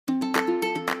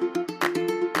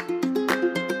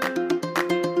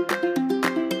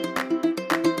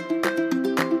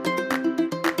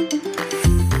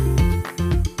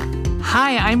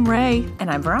Hi, I'm Ray.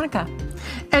 And I'm Veronica.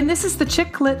 And this is the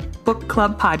Chick Lit Book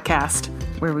Club podcast,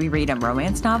 where we read a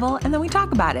romance novel and then we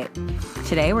talk about it.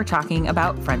 Today we're talking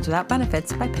about Friends Without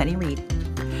Benefits by Penny Reid.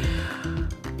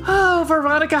 Oh,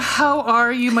 Veronica, how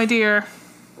are you, my dear?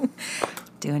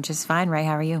 Doing just fine, Ray.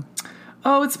 How are you?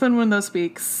 Oh, it's been one of those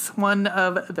weeks. One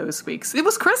of those weeks. It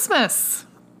was Christmas.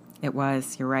 It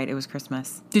was. You're right. It was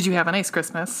Christmas. Did you have a nice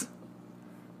Christmas?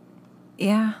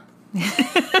 Yeah.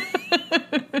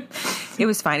 It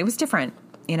was fine. It was different,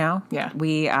 you know? Yeah.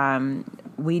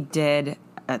 We did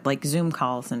like Zoom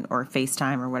calls or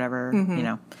FaceTime or whatever, you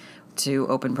know, to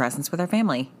open presents with our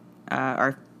family,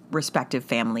 our respective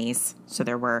families. So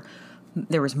there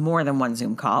was more than one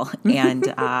Zoom call.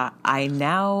 And I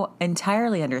now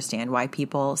entirely understand why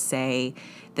people say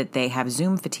that they have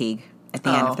Zoom fatigue at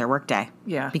the end of their workday.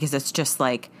 Yeah. Because it's just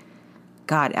like,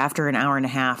 God, after an hour and a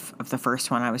half of the first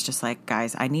one, I was just like,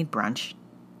 guys, I need brunch.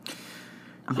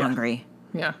 I'm hungry.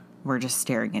 Yeah. We're just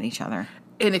staring at each other.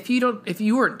 And if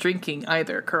you weren't drinking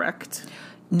either, correct?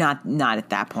 Not at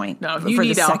that point. No, if you for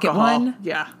need the second alcohol. one,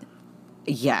 Yeah.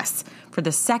 yes. For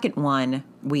the second one,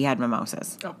 we had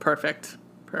mimosas. Oh, perfect.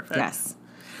 Yes.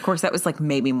 Of course, that was like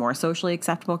maybe more socially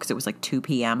acceptable because it was like 2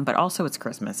 p.m., but also it's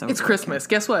Christmas. So it's Christmas.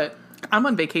 Guess what? I'm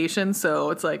on vacation,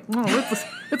 so it's like,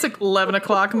 it's like 11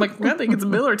 o'clock. I'm like, I think it's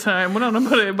Miller time. I don't know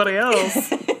about anybody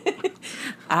else.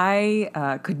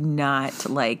 I could not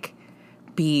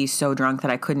be so drunk that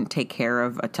I couldn't take care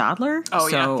of a toddler. Oh,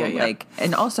 so, yeah.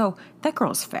 And also that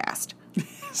girl's fast.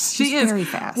 She is very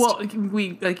fast. Well,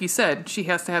 like you said, she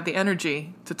has to have the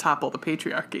energy to topple the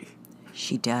patriarchy.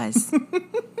 She does.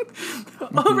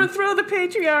 Overthrow the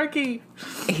patriarchy.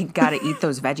 You gotta eat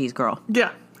those veggies, girl.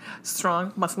 Yeah.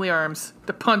 Strong, muscly arms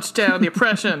to punch down the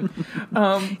oppression.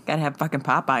 Gotta have fucking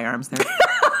Popeye arms there.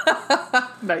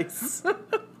 Nice.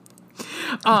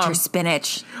 Eat your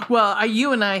spinach. Well,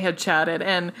 you and I had chatted,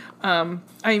 and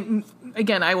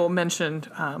I will mention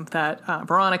that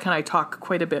Veronica and I talk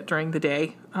quite a bit during the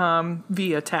day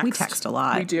via text. We text a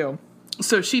lot. We do.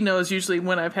 So she knows usually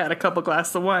when I've had a couple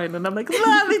glasses of wine, and I'm like,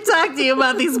 let me talk to you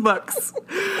about these books.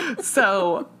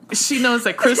 So she knows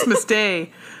that Christmas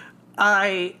Day,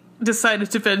 I decided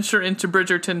to venture into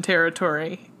Bridgerton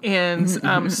territory and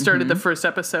started the first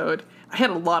episode. I had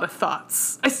a lot of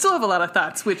thoughts. I still have a lot of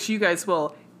thoughts, which you guys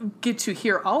will get to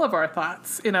hear all of our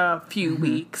thoughts in a few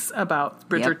weeks about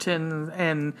Bridgerton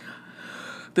and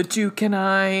the Duke and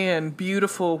I and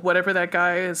beautiful whatever that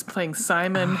guy is playing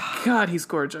Simon. God, he's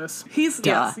gorgeous.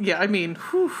 I mean,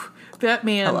 that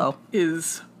man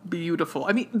is beautiful.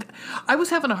 I mean, I was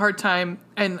having a hard time,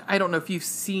 and I don't know if you've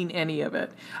seen any of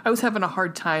it. I was having a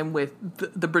hard time with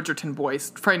the Bridgerton boys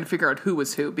trying to figure out who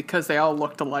was who because they all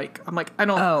looked alike. I'm like, I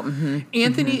don't.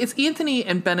 Anthony, it's Anthony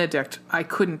and Benedict. I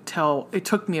couldn't tell. It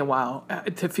took me a while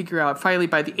to figure out. Finally,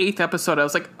 by the 8th episode, I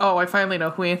was like, oh, I finally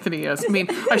know who Anthony is. I mean,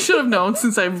 I should have known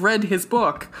since I've read his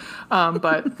book,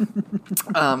 but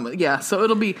yeah. So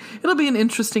it'll be an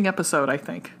interesting episode, I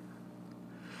think.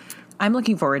 I'm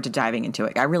looking forward to diving into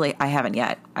it. I haven't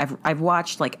yet. I've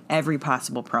watched every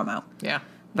possible promo. Yeah.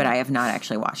 But I have not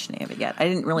actually watched any of it yet. I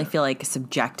didn't really feel like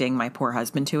subjecting my poor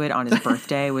husband to it on his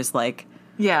birthday was the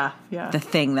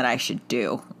thing that I should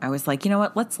do. I was like, you know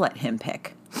what? Let's let him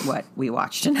pick what we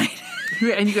watch tonight.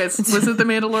 And you guys, was it The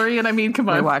Mandalorian? I mean, come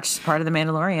on. We watched part of The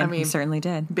Mandalorian. I mean, we certainly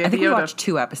did. I think we watched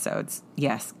 2 episodes.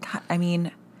 Yes. God, I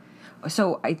mean,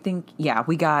 so I think,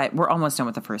 we're almost done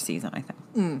with the first season, I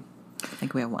think. I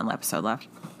think we have 1 episode left.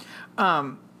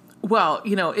 Well,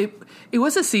 you know, it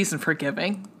was a season for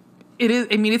giving. It is.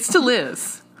 I mean, it still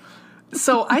is.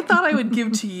 So I thought I would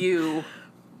give to you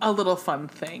a little fun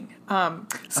thing.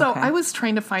 So I was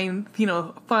trying to find,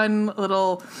 fun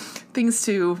little things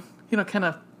to, kind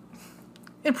of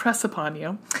impress upon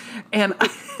you. And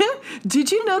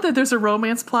did you know that there's a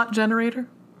romance plot generator?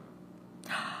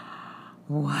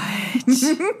 What?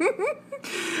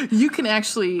 You can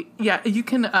actually, you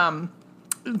can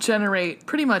generate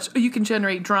pretty much, you can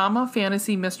generate drama,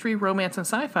 fantasy, mystery, romance, and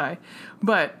sci-fi.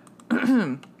 But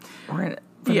for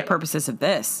the purposes of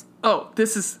this. Oh,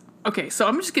 this is, okay, so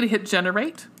I'm just going to hit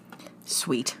generate.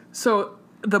 Sweet. So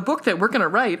the book that we're going to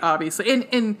write, obviously,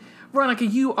 and Veronica,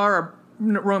 you are a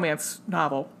romance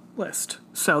novelist.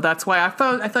 So that's why I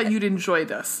thought you'd enjoy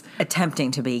this.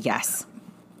 Attempting to be, yes.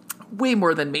 Way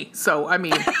more than me. So, I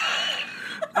mean...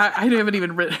 I haven't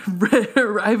even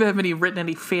written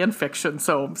any fan fiction,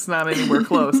 so it's not anywhere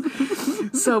close.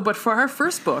 So, but for our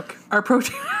first book, our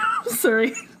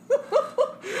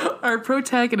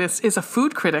protagonist is a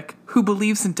food critic who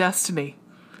believes in destiny.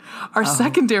 Our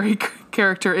secondary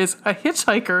character is a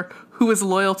hitchhiker who is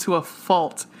loyal to a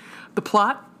fault. The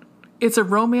plot? It's a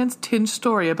romance-tinged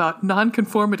story about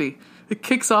nonconformity, It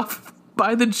kicks off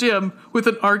by the gym with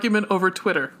an argument over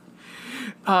Twitter.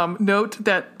 Note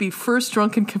that the first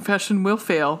drunken confession will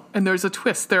fail, and there's a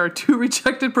twist. There are 2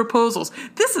 rejected proposals.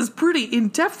 This is pretty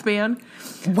in-depth, man.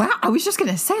 Wow, I was just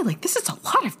going to say, like, this is a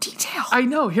lot of detail. I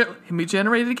know. Here, let me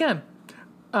generate it again.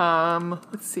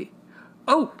 Let's see.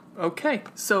 Oh, okay.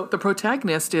 So the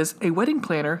protagonist is a wedding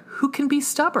planner who can be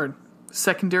stubborn.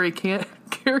 Secondary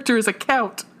character is a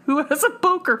count who has a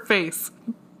poker face.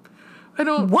 I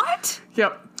don't... What?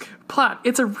 Yep. Plot.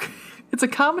 It's a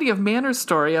comedy of manners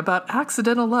story about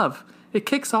accidental love. It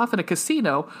kicks off in a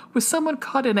casino with someone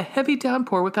caught in a heavy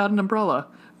downpour without an umbrella.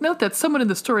 Note that someone in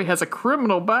the story has a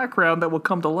criminal background that will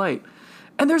come to light.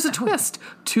 And there's a twist.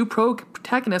 2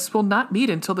 protagonists will not meet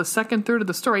until the second third of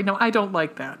the story. Now, I don't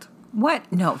like that.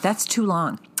 What? No, that's too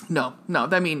long. No.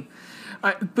 I mean...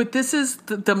 but this is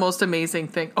the most amazing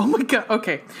thing. Oh my God.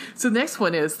 Okay. So the next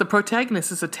one is the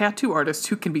protagonist is a tattoo artist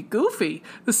who can be goofy.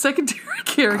 The secondary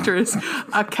character is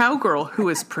a cowgirl who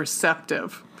is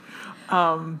perceptive.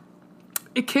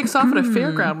 It kicks off at a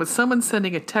fairground with someone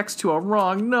sending a text to a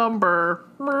wrong number.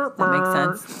 That makes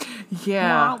sense.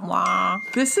 Yeah. Wah, wah.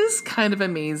 This is kind of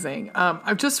amazing.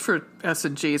 Just for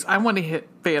S&Gs, I want to hit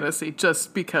fantasy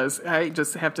just because I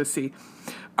just have to see.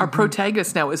 Our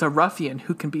protagonist now is a ruffian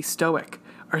who can be stoic.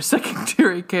 Our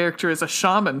secondary character is a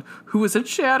shaman who is a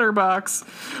chatterbox.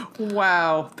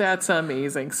 Wow, that's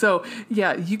amazing. So,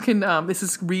 yeah, you can, this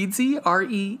is Reedsy,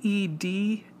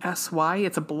 Reedsy.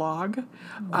 It's a blog.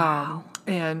 Wow.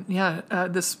 And yeah,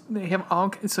 they have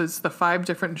all, so it's the 5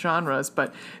 different genres.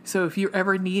 But so if you're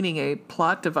ever needing a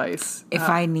plot device, If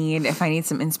I need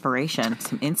some inspiration,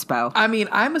 some inspo, I mean,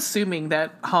 I'm assuming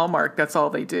that Hallmark, that's all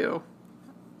they do.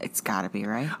 it's got to be,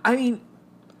 right? I mean,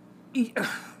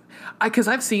 because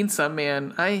I've seen some,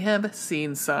 man. I have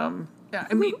seen some.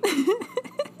 I mean,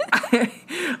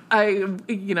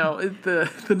 the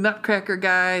Nutcracker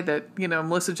guy that,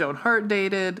 Melissa Joan Hart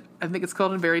dated. I think it's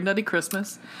called A Very Nutty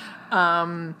Christmas.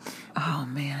 Oh,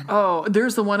 man. Oh,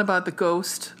 there's the one about the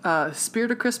ghost,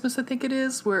 Spirit of Christmas, I think it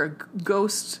is, where a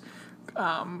ghost,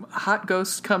 hot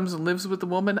ghost comes and lives with the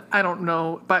woman. I don't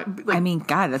know. But like, I mean,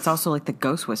 God, that's also like the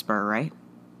Ghost Whisperer, right?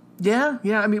 yeah.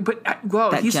 I mean, but,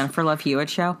 well, That Jennifer Love Hewitt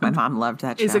show. My mom loved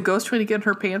that show. Is a ghost trying to get in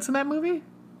her pants in that movie?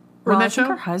 Or well, in that I think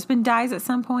show? her husband dies at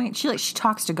some point. She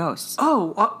talks to ghosts.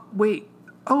 Oh, wait.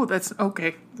 Oh, that's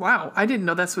okay. Wow, I didn't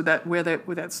know that's where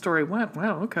that story went.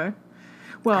 Wow, okay.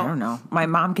 Well, I don't know. My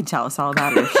mom could tell us all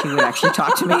about it if she would actually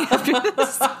talk to me after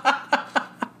this.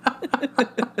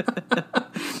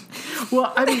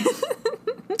 Well, I mean,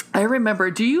 I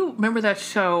remember. Do you remember that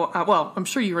show? Well, I'm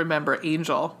sure you remember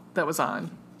Angel that was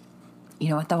on. You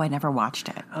know what, though? I never watched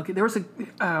it. Okay, there was a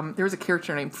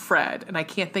character named Fred, and I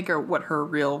can't think of what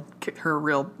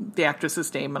the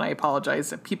actress's name, and I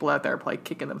apologize. People out there are probably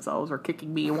kicking themselves or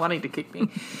kicking me, wanting to kick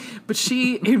me. But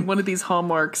she, in one of these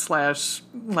Hallmark /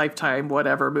 Lifetime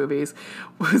whatever movies,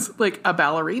 was like a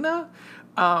ballerina.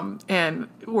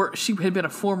 Or she had been a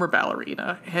former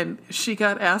ballerina, and she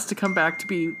got asked to come back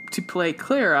to play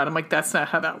Clara. And I'm like, that's not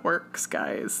how that works,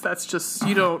 guys. That's just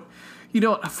a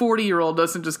 40-year-old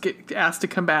doesn't just get asked to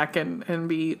come back and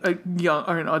be a young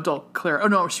or an adult Clara. Oh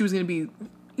no, she was going to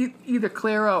be either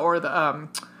Clara or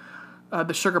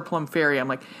the Sugar Plum Fairy. I'm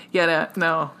like, yeah,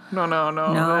 no,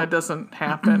 that doesn't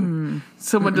happen.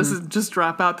 Someone doesn't just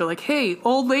drop out. They're like, hey,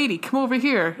 old lady, come over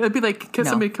here. It'd be like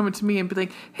somebody coming to me and be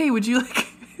like, hey, would you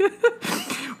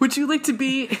like to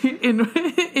be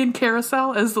in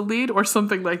Carousel as the lead or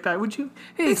something like that? Would you?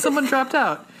 Hey, someone dropped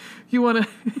out. You want to?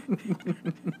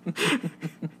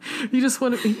 You just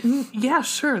want to? Yeah,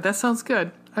 sure. That sounds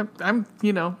good. I'm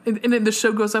and then the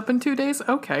show goes up in 2 days.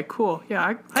 Okay, cool.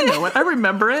 Yeah, I know it. I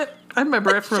remember it. I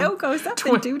remember it from. Show goes up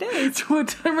in 2 days. I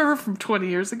remember from 20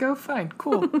 years ago. Fine,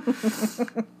 cool.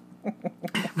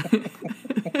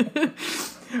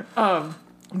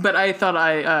 But I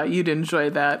thought you'd enjoy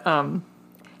that.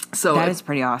 So that is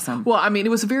pretty awesome. Well, I mean, it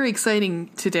was very exciting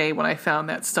today when I found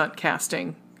that stunt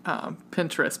casting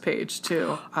Pinterest page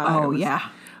too. Yeah.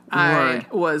 I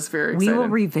was very excited. We will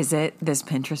revisit this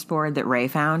Pinterest board that Ray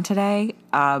found today.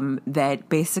 That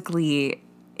basically,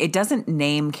 it doesn't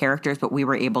name characters, but we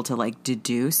were able to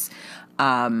deduce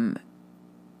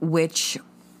which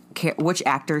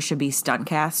actors should be stunt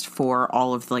cast for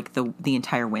all of the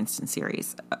entire Winston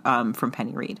series from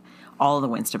Penny Reed, all of the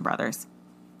Winston brothers.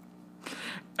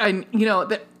 And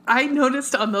I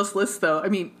noticed on those lists, though, I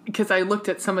mean, because I looked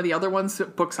at some of the other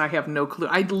books, I have no clue.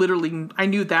 I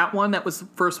knew that one. That was the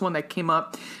first one that came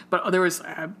up. But there was,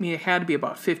 it had to be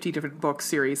about 50 different book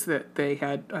series that they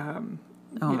had. Oh,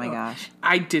 my gosh.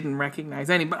 I didn't recognize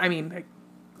any, but I mean,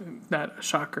 not a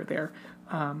shocker there.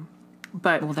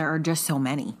 But Well, there are just so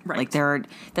many. Right. Like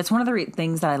that's one of the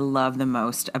things that I love the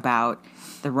most about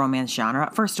the romance genre.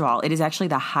 First of all, it is actually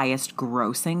the highest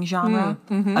grossing genre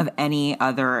of any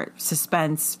other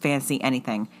suspense, fantasy,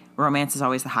 anything. Romance is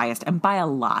always the highest, and by a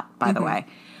lot, by the way.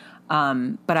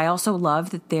 But I also love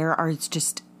that there are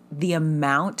just the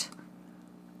amount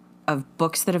of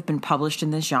books that have been published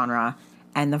in this genre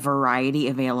and the variety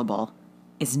available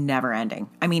is never ending.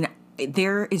 I mean,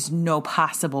 there is no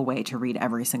possible way to read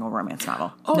every single romance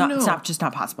novel. Oh, no. It's just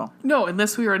not possible. no,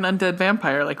 unless we were an undead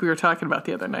vampire like we were talking about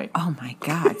the other night. Oh my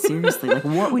God, seriously. Like,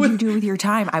 what would you do with your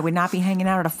time? I would not be hanging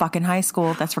out at a fucking high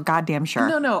school. That's for goddamn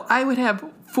sure. No, I would have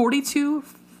 42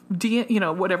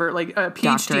 whatever, like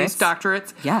PhDs,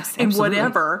 doctorates. Yes, and absolutely.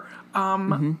 whatever.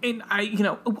 And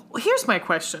here's my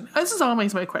question. This is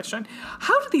always my question.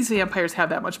 How do these vampires have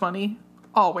that much money?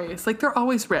 Always. Like, they're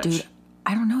always rich. Dude,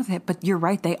 I don't know that, but you're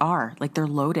right. They are. Like, they're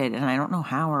loaded, and I don't know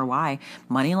how or why.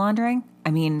 Money laundering?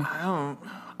 I mean,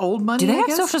 Old money, do they I have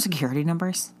guess? social security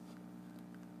numbers?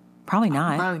 Probably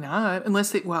not. Probably not.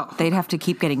 Unless They'd have to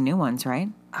keep getting new ones, right?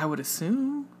 I would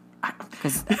assume.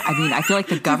 Because, I mean, I feel like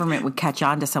the government would catch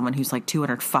on to someone who's like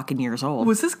 200 fucking years old.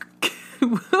 Was this...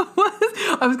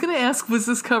 I was going to ask, was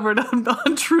this covered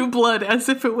on True Blood as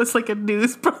if it was like a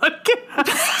news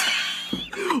broadcast?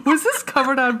 Was this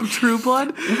covered on True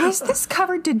Blood? Was this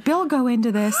covered? Did Bill go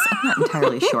into this? I'm not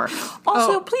entirely sure.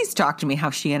 Also, please talk to me how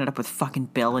she ended up with fucking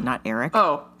Bill and not Eric.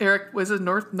 Oh, Eric, was it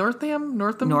Northam?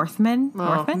 Northman?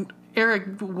 Northman?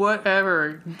 Eric,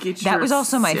 whatever. That was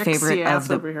also my favorite of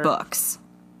the here. books.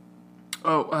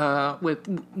 Oh,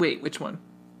 which one?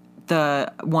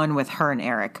 The one with her and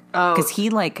Eric. Oh, because he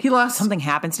lost something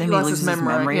happens to him. he He lost loses his his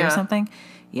memory, memory yeah. or something.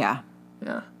 Yeah.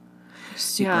 Yeah.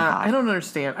 Super Yeah, hot. I don't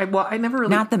understand. I never really...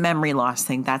 Not the memory loss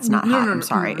thing. That's not hot. I'm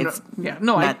sorry. No, It's yeah,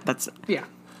 no, that's yeah.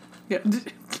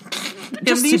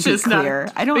 just Amnesia's to be clear.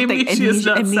 not, I don't think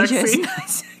amnesia amnesia is sexy. not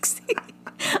sexy.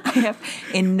 I have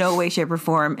in no way, shape, or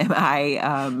form am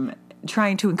I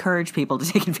trying to encourage people to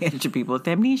take advantage of people with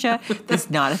amnesia. That's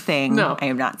not a thing. No. I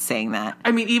am not saying that.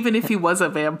 I mean, even if he was a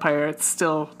vampire, it's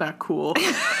still not cool.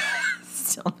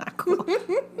 Still not cool.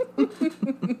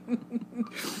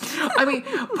 I mean,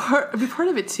 part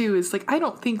of it too is like I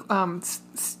don't think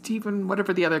Stephen,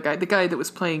 whatever the other guy, the guy that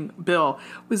was playing Bill,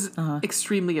 was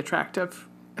extremely attractive.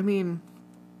 I mean,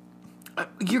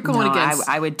 you're going against.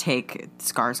 I would take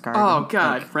Skarsgård. Oh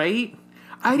God, right?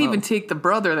 I'd even take the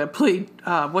brother that played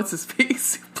what's his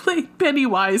face, who played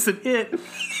Pennywise in It.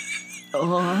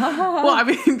 Well, I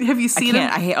mean, have you seen him?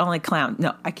 I hate only clown.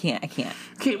 No, I can't.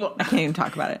 Okay, well, I can't even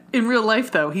talk about it. in real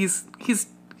life though, he's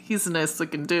a nice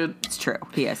looking dude. It's true.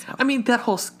 He is. I mean, that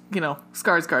whole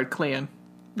Skarsgård clan,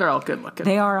 they're all good looking.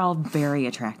 They are all very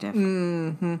attractive.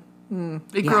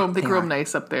 They grow them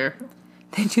nice up there,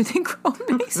 They do. They grow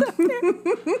nice up there.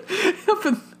 up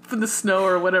in the snow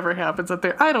or whatever happens up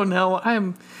there. I don't know.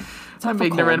 I'm awful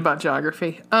ignorant cold. about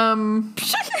geography.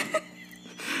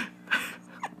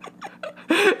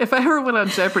 If I ever went on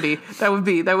Jeopardy, that would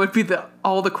be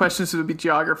all the questions would be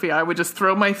geography. I would just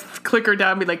throw my clicker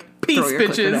down and be like, peace, Throw your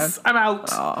clicker bitches. I'm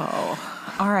out.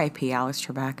 R.I.P. Alex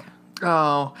Trebek.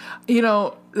 Oh,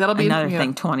 that'll be Another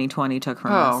thing 2020 took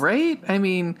from Oh, us. right? I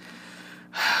mean,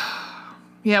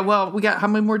 yeah, well, we got how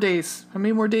many more days? How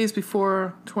many more days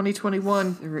before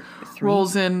 2021 Three.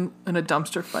 rolls in a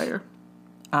dumpster fire?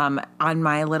 On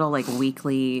my little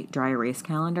weekly dry erase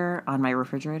calendar on my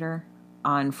refrigerator,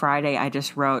 on Friday I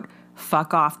just wrote,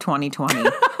 fuck off 2020.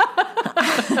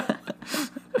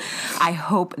 I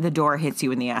hope the door hits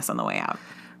you in the ass on the way out.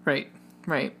 Right.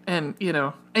 And,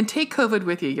 and take COVID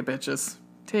with you bitches.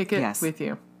 Take it Yes. with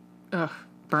you. Ugh.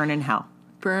 Burn in hell.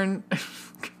 Burn.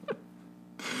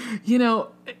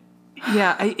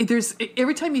 Yeah, there's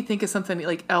every time you think of something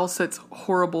like else that's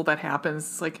horrible that happens,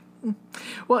 it's like,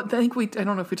 well, I don't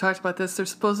know if we talked about this. There's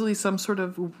supposedly some sort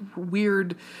of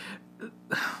weird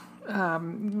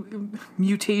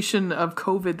mutation of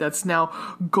COVID that's now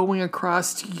going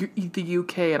across the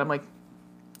UK, and I'm like,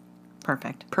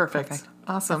 Perfect.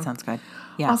 awesome, That sounds good.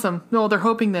 Yeah. awesome. No, they're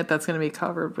hoping that that's going to be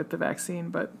covered with the vaccine,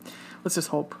 but let's just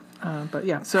hope. But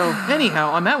yeah. So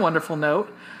anyhow, on that wonderful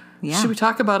note, Yeah. should we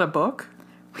talk about a book?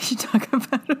 We should talk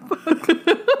about a book.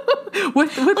 What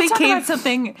they Let's talk came about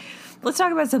something. Let's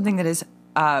talk about something that is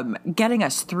getting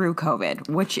us through COVID,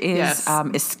 which is Yes.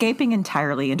 escaping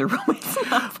entirily into romance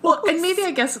novels. Well, and maybe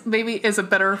is a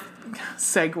better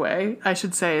segue, I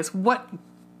should say, is what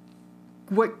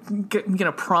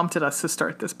prompted us to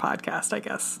start this podcast, I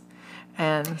guess.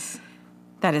 And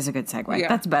That is a good segue. Yeah.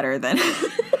 That's better than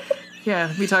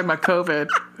yeah, we talking about COVID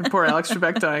and poor Alex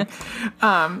Trebek dying.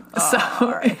 So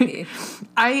R.I.P.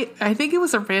 I think it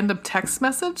was a random text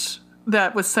message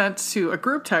that was sent to a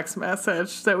group text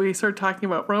message that we started talking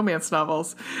about romance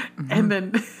novels. And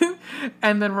then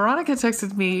Veronica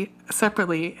texted me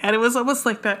separately, and it was almost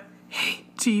like that, hey,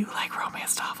 do you like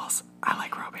romance novels? I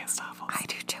like romance novels. I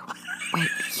do too. Wait,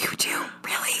 you do?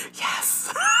 Really?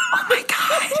 Yes. Oh my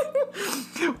God.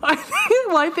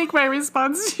 I think my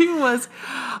response to you was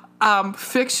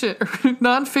fiction,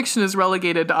 nonfiction is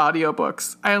relegated to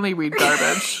audiobooks. I only read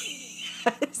garbage.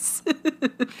 Yes.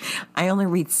 I only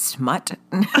read smut.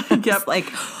 Yep.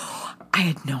 Like, I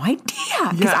had no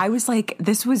idea. Because I was like, at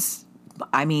this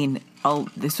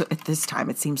time,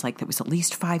 it seems like that was at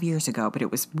least 5 years ago, but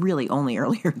it was really only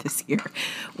earlier this year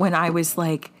when I was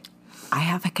like, I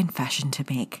have a confession to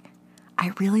make.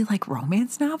 I really like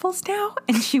romance novels now.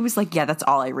 And she was like, yeah, that's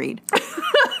all I read.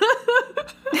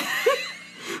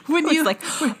 When you like,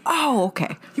 oh,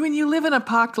 okay. When you live in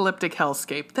apocalyptic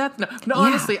hellscape,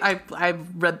 honestly,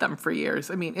 I've read them for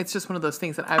years. I mean, it's just one of those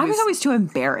things that I was always too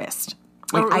embarrassed.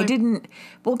 Like, really? I didn't,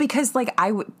 because like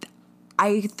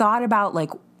I thought about like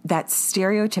that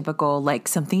stereotypical, like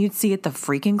something you'd see at the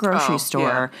freaking grocery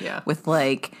store with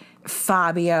like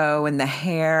Fabio and the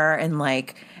hair and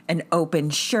like an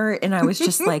open shirt. And I was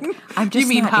just like, I'm just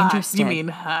not interested. You mean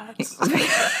hot.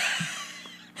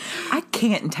 I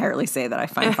can't entirely say that I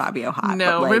find Fabio hot.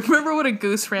 No, but like, remember when a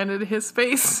goose ran into his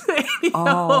face?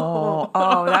 Oh,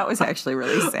 that was actually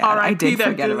really sad. I did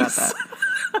forget about that.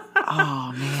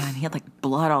 Oh man, he had like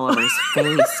blood all over his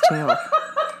face too.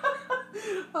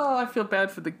 Oh, I feel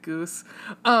bad for the goose.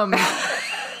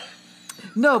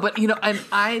 No, but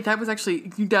and that was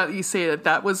actually, you say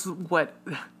that was what,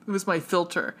 it was my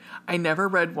filter. I never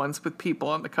read ones with people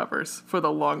on the covers for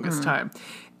the longest time.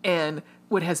 And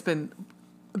what has been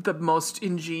the most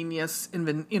ingenious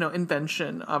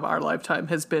invention of our lifetime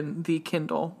has been the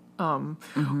Kindle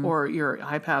or your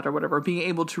iPad or whatever, being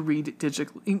able to read it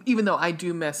digitally, even though I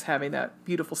do miss having that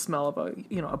beautiful smell of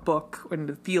a book and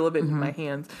the feel of it in my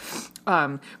hands.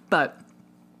 But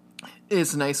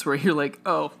it's nice where you're like,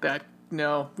 oh,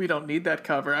 no, we don't need that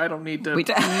cover. I don't need to.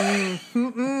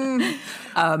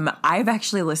 I've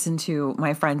actually listened to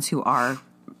my friends who are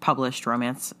published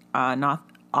romance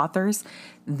authors.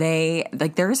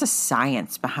 There is a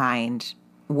science behind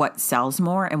what sells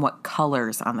more and what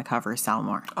colors on the cover sell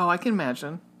more. Oh, I can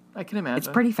imagine. It's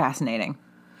pretty fascinating.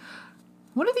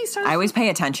 One of these times, I always pay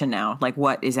attention now, like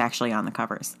what is actually on the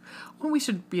covers. Well, we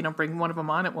should, bring one of them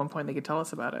on at one point. They could tell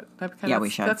us about it. We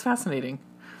should. That's fascinating.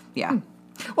 Yeah.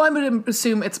 Well, I'm going to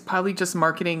assume it's probably just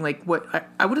marketing. Like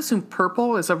I would assume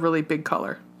purple is a really big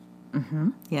color.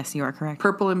 Mm-hmm. Yes, you are correct.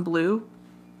 Purple and blue.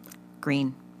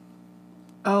 Green.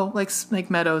 Oh, like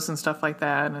meadows and stuff like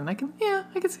that. And I can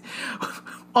see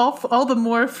all the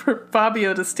more for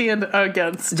Fabio to stand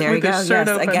against. There you go. His shirt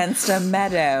open. Against a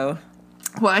meadow.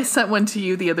 Well, I sent one to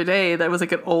you the other day that was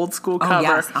like an old school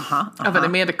cover of an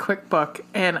Amanda Quick book,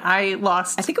 and I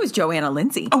lost. I think it was Joanna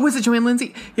Lindsay. Oh, was it Joanne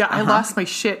Lindsay? Yeah, I lost my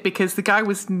shit because the guy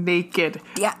was naked.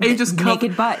 Yeah, and just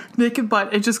naked butt. Naked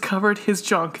butt. It just covered his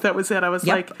junk. That was it. I was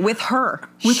like, with her.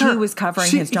 She was covering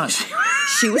his junk.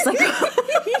 She was like.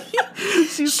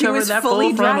 She was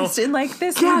fully dressed in like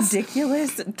this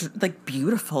ridiculous, like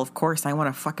beautiful, of course, I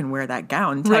want to fucking wear that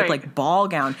gown type, like ball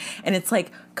gown. And it's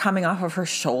like coming off of her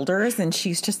shoulders and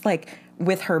she's just like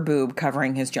with her boob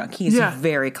covering his junk. He's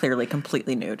very clearly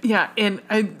completely nude. Yeah. And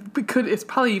it's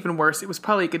probably even worse. It was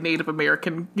probably like a Native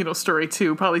American, story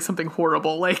too. Probably something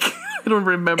horrible. Like I don't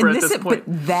remember at this point.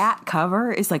 But that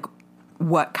cover is like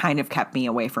what kind of kept me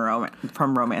away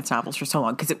from romance novels for so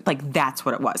long. Cause that's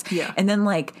what it was. Yeah. And then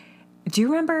like, do you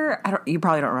remember, you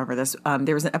probably don't remember this,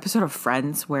 there was an episode of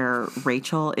Friends where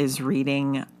Rachel is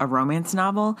reading a romance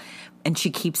novel and she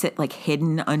keeps it like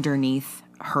hidden underneath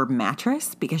her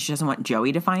mattress because she doesn't want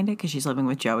Joey to find it because she's living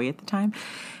with Joey at the time.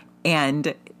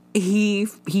 And he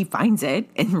finds it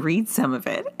and reads some of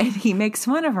it and he makes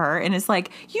fun of her and is like,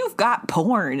 you've got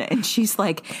porn. And she's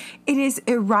like, it is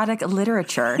erotic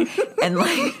literature. And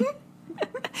like,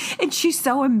 and she's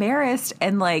so embarrassed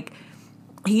and like,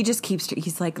 he just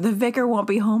he's like, the vicar won't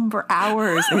be home for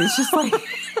hours. And it's just like,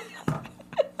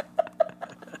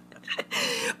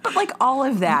 but like all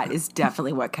of that is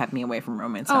definitely what kept me away from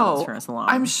romance novels for so long.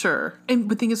 I'm sure. And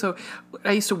the thing is,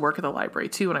 I used to work at the library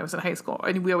too when I was in high school.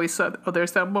 And we always said, oh,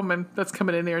 there's that woman that's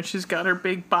coming in there and she's got her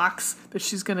big box that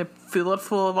she's going to fill it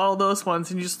full of all those ones.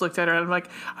 And you just looked at her and I'm like,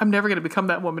 I'm never going to become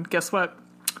that woman. Guess what?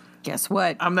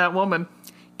 I'm that woman.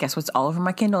 Guess what's all over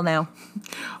my Kindle now?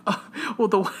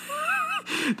 Well,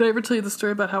 did I ever tell you the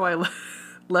story about how I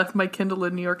left my Kindle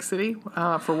in New York City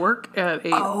for work at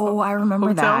a I remember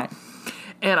hotel? that.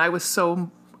 And I was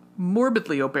so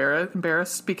morbidly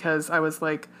embarrassed because I was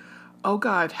like, oh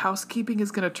God, housekeeping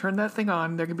is going to turn that thing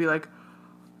on. They're going to be like,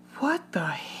 what the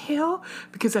hell?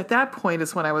 Because at that point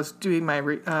is when I was doing my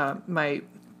my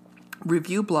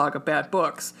review blog of bad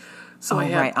books. So I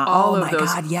had all of those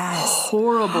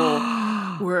horrible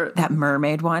where that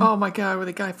mermaid one. Oh my God, where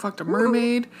the guy fucked a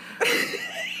mermaid.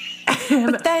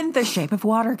 But then The Shape of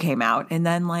Water came out, and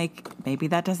then like maybe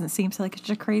that doesn't seem like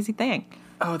such a crazy thing.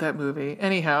 Oh, that movie.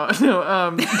 Anyhow,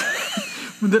 no.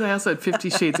 Then I also had 50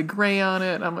 Shades of Grey on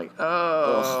it. I'm like,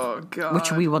 oh God.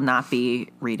 Which we will not be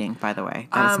reading, by the way.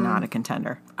 That is not a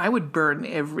contender. I would burn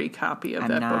every copy of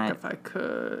that book if I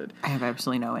could. I have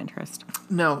absolutely no interest.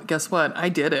 No, guess what? I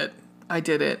did it.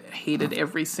 Hated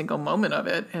every single moment of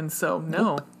it. And so,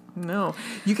 no.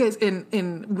 You guys,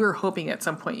 we're hoping at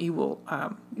some point you will,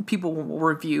 people will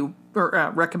review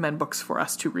or recommend books for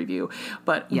us to review.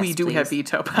 But yes, we do have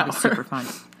veto power. That'd be super fun.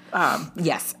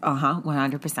 Yes.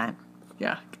 100%.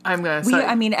 Yeah. I'm going to say.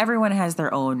 I mean, everyone has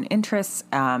their own interests.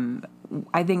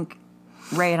 I think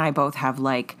Ray and I both have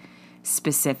like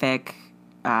specific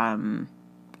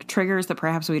triggers that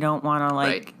perhaps we don't want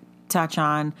to touch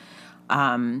on.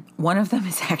 One of them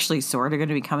is actually sort of going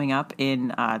to be coming up in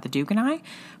The Duke and I,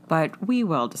 but we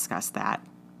will discuss that.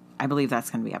 I believe that's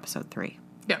going to be episode 3.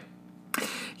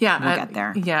 Yeah, we'll get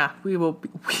there. Yeah, we will.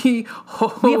 We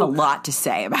have a lot to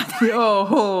say about that.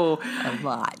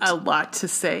 A lot to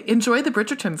say. Enjoy the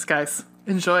Bridgertons, guys.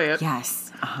 Enjoy it.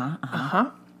 Yes.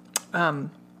 Well,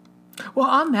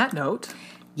 on that note,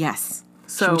 yes.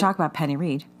 So should we talk about Penny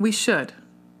Reed? We should.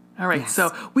 All right. Yes.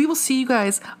 So we will see you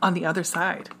guys on the other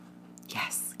side.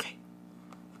 Yes. Okay.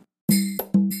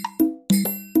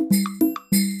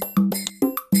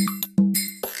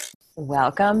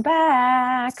 Welcome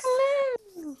back.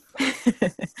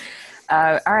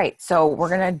 All right. So we're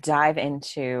going to dive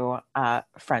into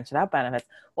Friends Without Benefits.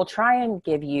 We'll try and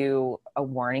give you a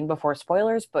warning before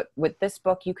spoilers, but with this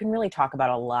book, you can really talk about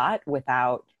a lot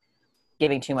without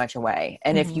giving too much away.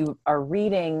 And if you are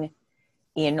reading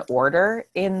in order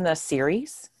in the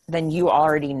series, then you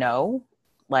already know,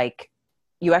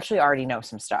 you actually already know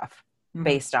some stuff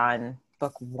based on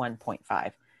book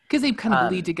 1.5. Because they kind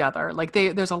of lead together.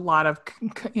 There's a lot of,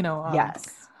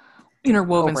 yes,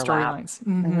 interwoven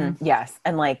storylines. Yes.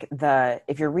 And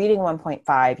if you're reading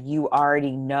 1.5, you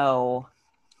already know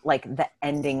the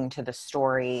ending to the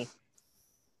story.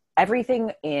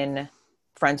 Everything in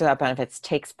Friends Without Benefits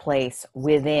takes place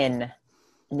within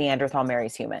Neanderthal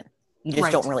marries human. You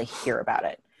just don't really hear about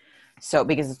it. So,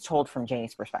 because it's told from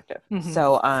Janie's perspective.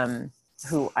 So,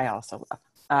 who I also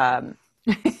love.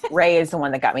 Ray is the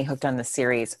one that got me hooked on the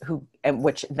series,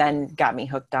 which then got me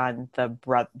hooked on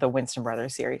the Winston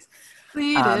Brothers series.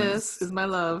 Cletus is my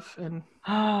love. And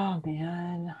oh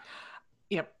man.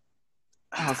 Yep.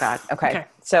 Oh God. Okay.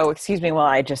 So excuse me while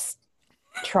I just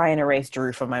try and erase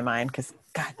Drew from my mind because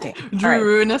God damn.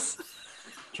 Drew Runis,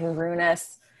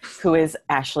 who is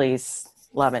Ashley's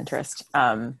love interest.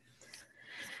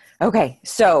 Okay.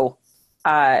 So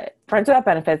Friends Without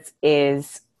Benefits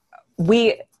is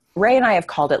Ray and I have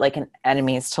called it an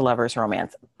enemies to lovers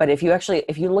romance. But if you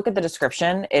look at the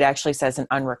description, it actually says an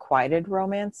unrequited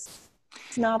romance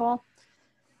novel.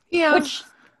 Yeah. Which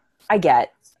I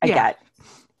get.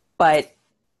 But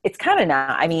it's kind of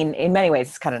not. I mean, in many ways,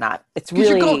 it's kind of not. It's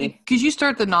really... Because you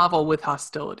start the novel with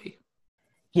hostility.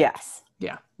 Yes.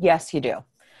 Yeah. Yes, you do.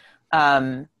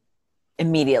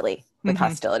 Immediately with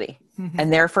hostility.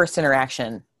 And their first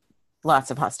interaction, lots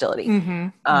of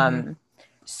hostility.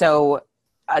 So...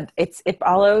 it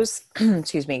follows,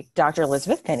 excuse me, Dr.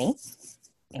 Elizabeth Finney.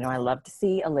 I love to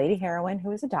see a lady heroine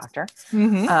who is a doctor.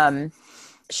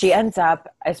 She ends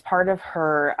up, as part of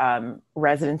her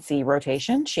residency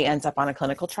rotation, she ends up on a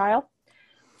clinical trial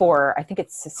for, I think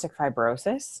it's cystic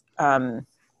fibrosis. And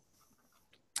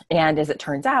as it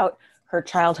turns out, her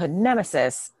childhood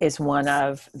nemesis is one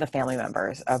of the family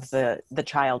members of the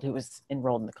child who was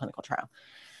enrolled in the clinical trial.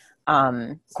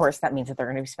 Of course, that means that they're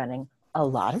going to be spending a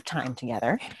lot of time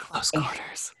together. In close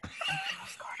quarters.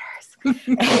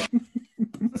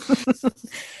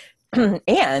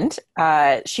 And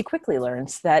she quickly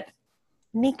learns that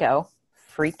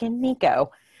freaking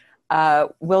Nico,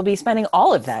 will be spending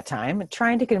all of that time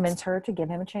trying to convince her to give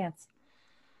him a chance.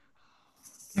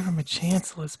 Give him a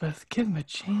chance, Elizabeth. Give him a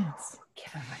chance.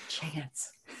 Give him a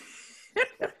chance.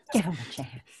 Give him a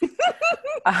chance.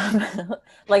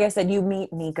 Like I said, you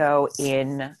meet Nico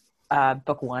in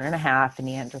book 1.5,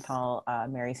 Neanderthal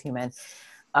marries human.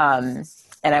 And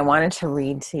I wanted to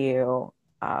read to you,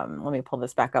 let me pull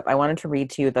this back up. I wanted to read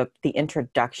to you the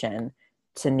introduction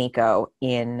to Nico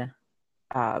in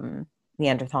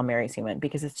Neanderthal marries human,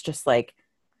 because it's just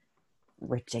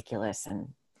ridiculous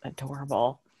and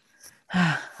adorable.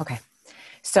 Okay.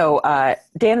 So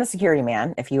Dan the Security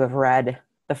Man, if you have read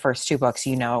the first two books,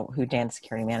 you know who Dan the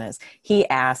Security Man is. He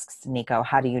asks Nico,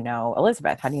 how do you know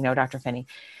Elizabeth? How do you know Dr. Finney?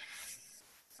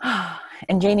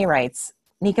 And Janie writes,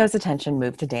 Nico's attention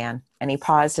moved to Dan, and he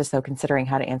paused as though considering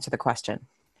how to answer the question.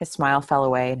 His smile fell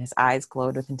away, and his eyes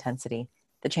glowed with intensity.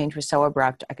 The change was so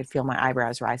abrupt, I could feel my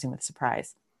eyebrows rising with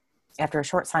surprise. After a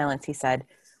short silence, he said,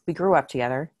 we grew up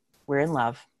together, we're in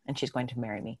love, and she's going to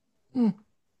marry me.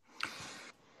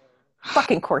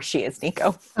 Fucking course she is,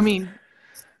 Nico. I mean,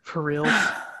 for real.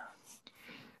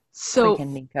 So,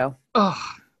 freaking Nico.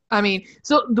 I mean,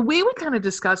 so the way we kind of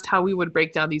discussed how we would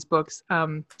break down these books,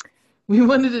 we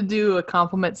wanted to do a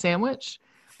compliment sandwich,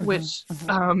 which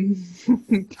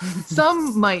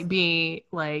some might be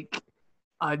like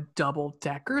a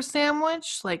double-decker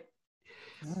sandwich, like,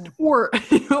 or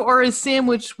a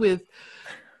sandwich with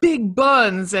big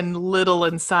buns and little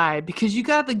inside, because you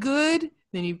got the good,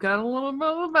 then you've got a little bit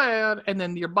of the bad, and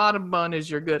then your bottom bun is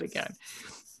your good again.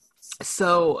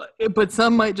 So, but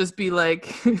some might just be like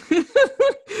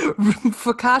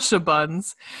focaccia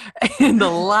buns and a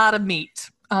lot of meat.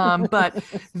 But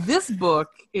this book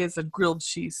is a grilled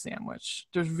cheese sandwich.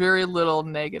 There's very little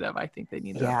negative, I think, they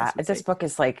need to. Yeah, this book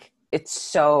is like, it's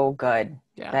so good.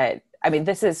 Yeah. That, I mean,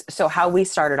 this is, so how we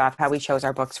started off, how we chose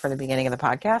our books for the beginning of the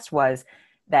podcast was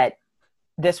that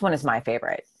this one is my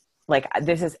favorite. Like,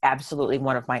 this is absolutely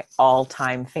one of my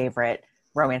all-time favorite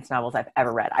romance novels I've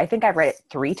ever read. I think I've read it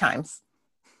 3 times.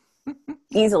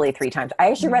 Easily 3 times. I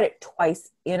actually read it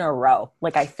twice in a row.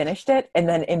 Like, I finished it and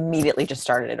then immediately just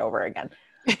started it over again.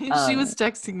 She was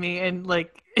texting me and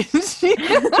like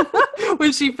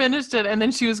when she finished it, and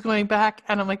then she was going back,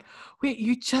 and I'm like, wait,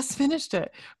 you just finished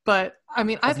it? But I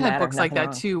mean, I've had books like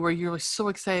that too, where you're like so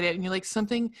excited and you're like,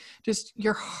 something just,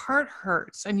 your heart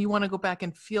hurts and you want to go back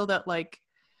and feel that, like,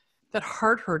 that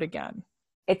heart hurt again.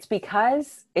 It's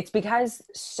because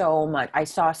so much, I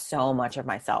saw so much of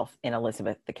myself in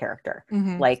Elizabeth, the character.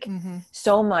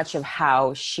 So much of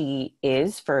how she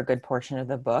is for a good portion of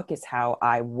the book is how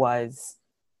I was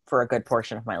for a good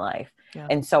portion of my life. Yeah.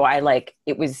 And so I like,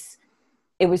 it was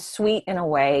sweet in a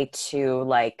way to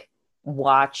like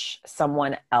watch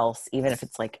someone else, even if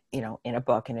it's like, you know, in a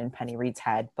book and in Penny Reed's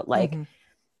head, but like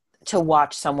to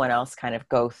watch someone else kind of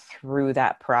go through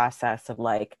that process of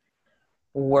like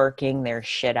working their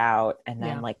shit out and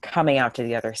then like coming out to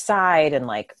the other side and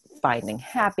like finding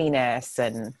happiness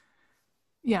and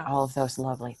all of those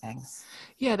lovely things.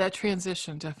 Yeah, that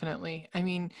transition, definitely. I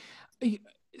mean,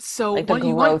 so like the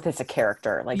growth as a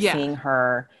character, like seeing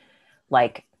her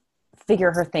like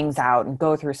figure her things out and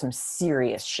go through some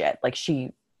serious shit. Like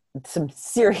some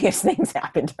serious things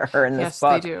happen to her in this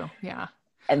book. Yes, they do. Yeah.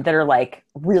 And that are like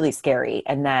really scary.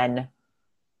 And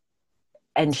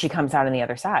she comes out on the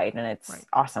other side, and it's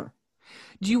awesome.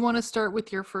 Do you want to start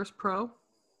with your first pro?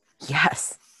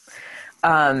 Yes.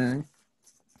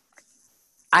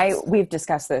 We've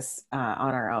discussed this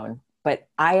on our own, but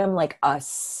I am like a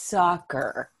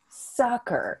sucker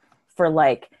for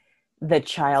like the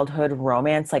childhood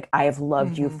romance. Like, I have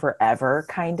loved you forever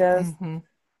kind of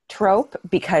trope,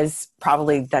 because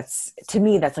probably that's, to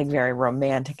me, that's like very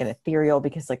romantic and ethereal,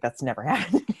 because like that's never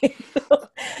happened to me.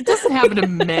 It doesn't happen to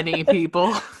many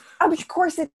people. Of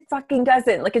course it fucking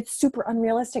doesn't. Like, it's super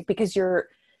unrealistic because you're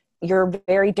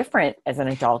very different as an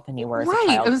adult than you were as a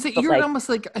child. I was like, you're like, almost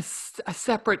like a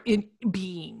separate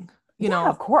being. You know,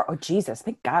 of course. Oh, Jesus.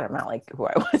 Thank God I'm not like who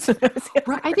I was when I was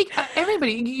younger. Right. I think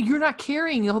everybody, you're not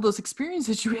carrying all those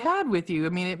experiences you had with you. I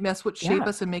mean, that's what shape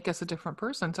us and make us a different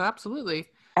person. So absolutely.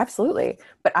 Absolutely.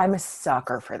 But I'm a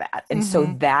sucker for that. And so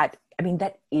that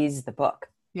is the book.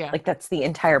 Yeah. Like, that's the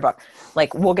entire book.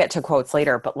 Like, we'll get to quotes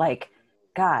later, but like,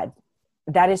 God,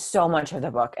 that is so much of the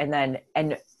book. And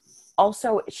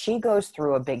also she goes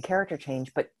through a big character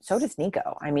change, but so does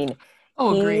Nico. I mean,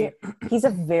 agreed. He's a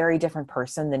very different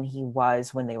person than he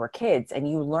was when they were kids. And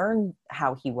you learn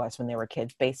how he was when they were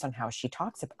kids based on how she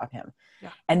talks about him.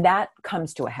 Yeah. And that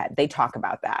comes to a head. They talk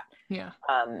about that. Yeah.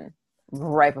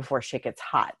 Right before shit gets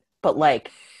hot. But like,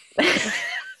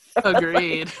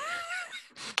 agreed.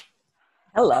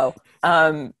 Hello.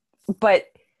 But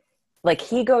like,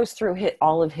 he goes through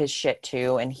all of his shit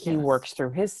too. And he works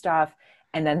through his stuff,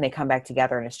 and then they come back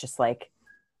together, and it's just like,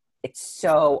 it's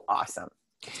so awesome.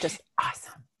 It's just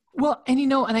awesome. Well, and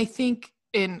and I think,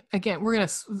 and again,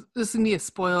 this is going to be a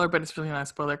spoiler, but it's really not a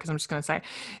spoiler because I'm just going to say,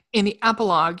 in the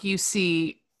epilogue, you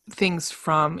see things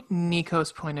from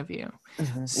Nico's point of view.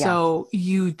 So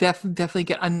you definitely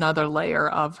get another layer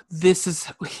of this is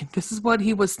what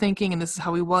he was thinking, and this is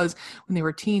how he was when they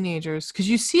were teenagers. Because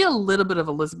you see a little bit of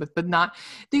Elizabeth, but not,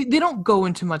 they don't go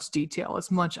into much detail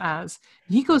as much as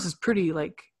Nico's is pretty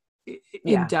like in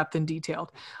Yeah. depth and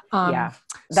detailed. Yeah.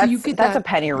 So you get That's that. a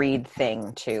Penny Reed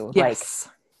thing too. Yes.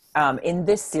 Like, in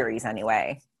this series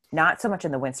anyway, not so much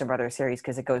in the Winston Brothers series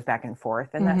because it goes back and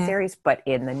forth in that series, but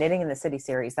in the Knitting in the City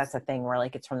series, that's a thing where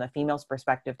like it's from the female's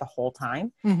perspective the whole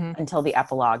time until the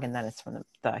epilogue, and then it's from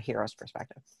the hero's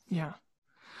perspective. Yeah.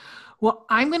 Well,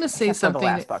 I'm going to say Except for something the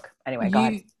last book. Anyway, go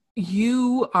ahead.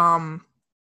 You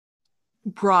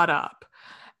brought up,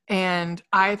 and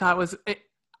I thought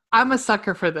I'm a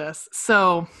sucker for this.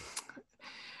 So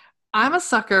I'm a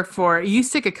sucker for, you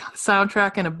stick a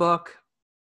soundtrack in a book.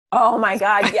 Oh my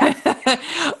God, yes.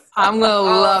 I'm going to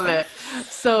love it.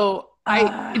 So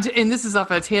and this is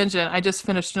off a tangent. I just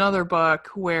finished another book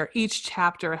where each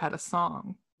chapter had a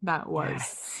song that was.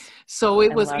 Yes. So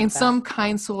it was in that. Some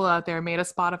kind soul out there made a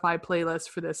Spotify playlist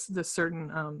for this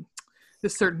certain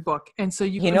book. And so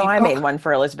I made one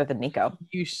for Elizabeth and Nico.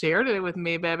 You shared it with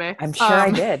me, baby. I'm sure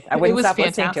I did. I wouldn't stop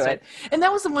listening to it. And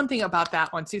that was the one thing about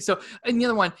that one too. So, and the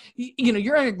other one,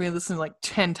 you're not going to be listening like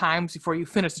 10 times before you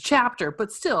finish the chapter,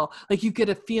 but still like you get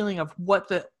a feeling of what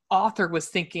the author was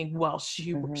thinking while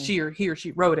she or he or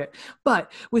she wrote it.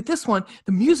 But with this one,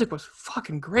 the music was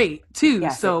fucking great too.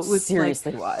 Yes, so it was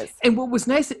seriously was. And what was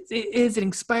nice is it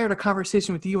inspired a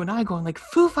conversation with you and I going like,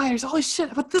 Foo Fighters, holy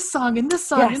shit, about this song and this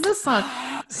song and this song.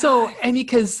 So, and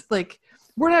because like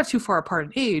we're not too far apart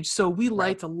in age, so we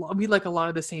like a lot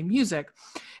of the same music.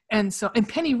 And so, and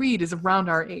Penny Reed is around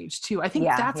our age too. I think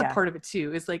that's a part of it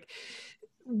too, is like,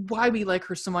 why we like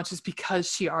her so much is because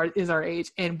she is our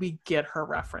age and we get her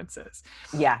references.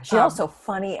 Yeah, she's also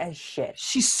funny as shit.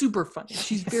 She's super funny.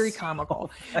 She's very comical.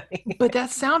 But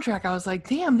that soundtrack, I was like,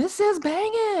 damn, this is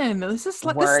banging. This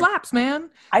slaps,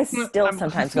 man. I still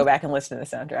sometimes go back and listen to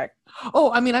the soundtrack.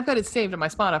 Oh, I mean, I've got it saved on my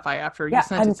Spotify after you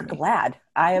sent it to me.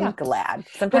 I am glad.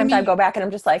 Sometimes I go back and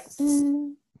I'm just like,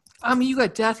 I mean, you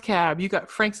got Death Cab, you got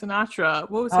Frank Sinatra.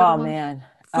 What was that? Oh, man.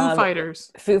 Foo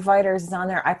Fighters. Foo Fighters is on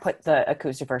there. I put the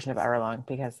acoustic version of Everlong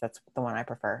because that's the one I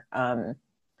prefer.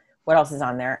 What else is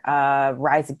on there?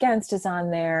 Rise Against is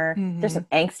on there. There's some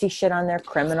angsty shit on there.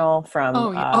 Criminal from...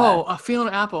 A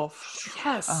Fiona Apple.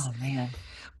 Yes. Oh, man.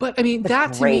 But, I mean,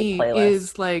 that to me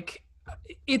is like...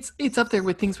 It's up there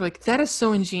with things where like, that is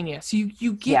so ingenious.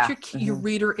 You get your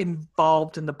reader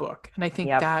involved in the book. And I think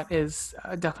that is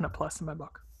a definite plus in my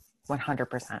book.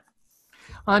 100%.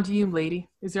 On to you, lady.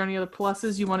 Is there any other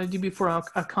pluses you want to do before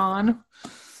a con?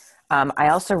 I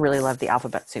also really love the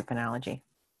alphabet soup analogy.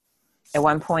 At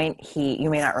one point, you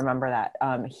may not remember that.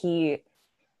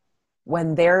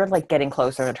 When they're like getting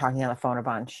closer, they're talking on the phone a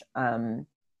bunch.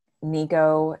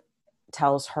 Nico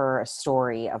tells her a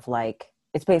story of like,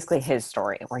 it's basically his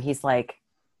story where he's like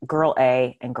girl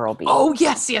A and girl B. Oh,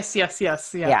 yes.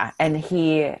 Yeah. And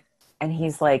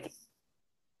he's like,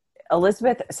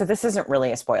 Elizabeth, so this isn't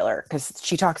really a spoiler because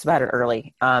she talks about it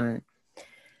early.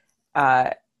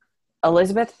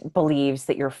 Elizabeth believes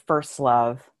that your first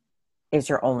love is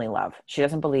your only love. She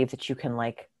doesn't believe that you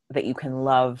can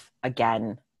love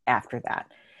again after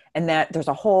that. And that there's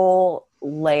a whole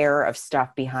layer of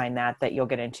stuff behind that you'll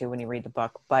get into when you read the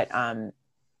book. But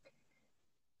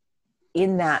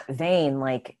in that vein,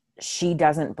 like she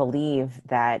doesn't believe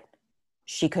that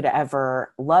she could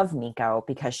ever love Nico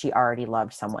because she already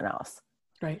loved someone else.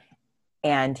 Right.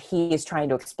 And he is trying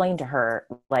to explain to her,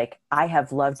 like, I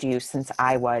have loved you since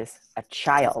I was a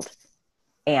child.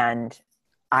 And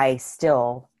I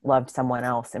still loved someone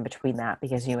else in between that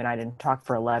because you and I didn't talk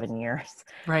for 11 years.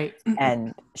 Right.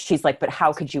 And she's like, but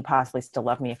how could you possibly still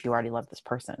love me if you already love this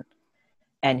person?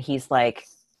 And he's like,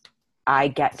 I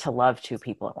get to love two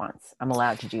people at once. I'm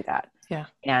allowed to do that. Yeah.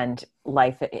 And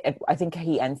life, I think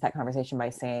he ends that conversation by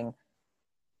saying,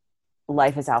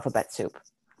 life is alphabet soup.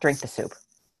 Drink the soup.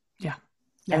 Yeah.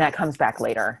 And that comes back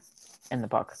later in the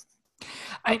book.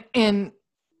 And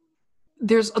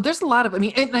there's a lot of,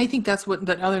 and I think that's what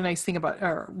the other nice thing about,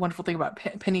 or wonderful thing about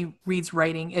Penny Reed's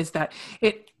writing is that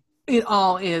it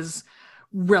all is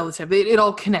relative. It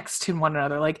all connects to one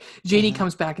another. Like Janie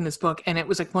comes back in this book and it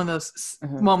was like one of those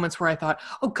moments where I thought,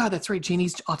 oh God, that's right.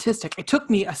 Janie's autistic. It took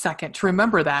me a second to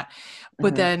remember that.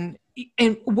 But then,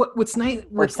 and what's nice.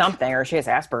 Or something, or she has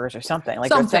Asperger's or something.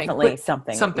 Like there's definitely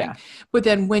something. Yeah. But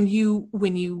then when you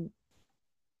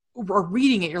are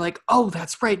reading it, you're like, oh,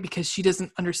 that's right. Because she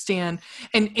doesn't understand.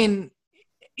 And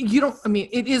you don't,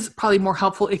 it is probably more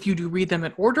helpful if you do read them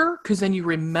in order, because then you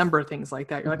remember things like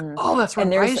that. You're like, oh, that's right.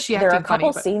 And why is she acting funny? There are a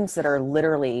couple scenes that are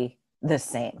literally the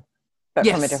same, but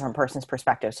from a different person's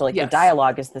perspective. So like the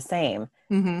dialogue is the same,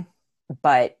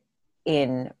 but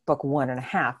in book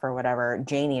 1.5 or whatever,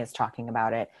 Janie is talking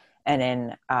about it. And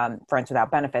in Friends Without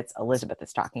Benefits, Elizabeth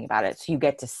is talking about it. So you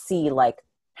get to see like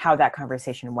how that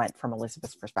conversation went from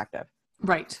Elizabeth's perspective.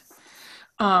 Right.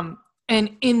 And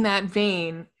in that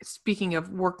vein, speaking of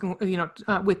working,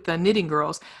 with the Knitting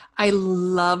Girls, I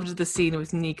loved the scene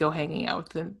with Nico hanging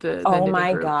out with the Oh knitting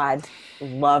my group. God.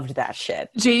 Loved that shit.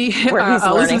 JD, Where he's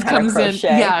learning Elizabeth how to comes in.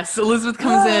 crochet. Yes, Elizabeth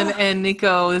comes in, and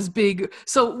Nico is big.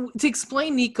 So to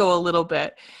explain Nico a little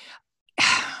bit,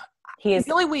 He is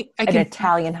the only way I an can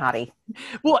Italian hottie.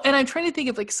 Well, and I'm trying to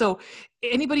think of so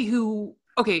anybody who.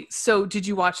 Okay, so did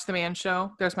you watch The Man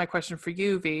Show? There's my question for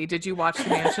you, V. Did you watch The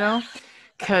Man Show?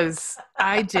 Because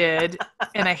I did,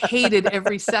 and I hated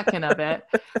every second of it.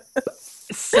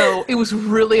 So it was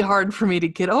really hard for me to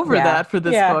get over that for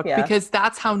this book because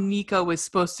that's how Nico was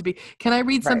supposed to be. Can I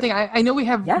read something? I know we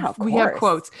have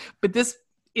quotes, but this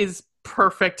is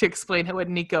perfect to explain what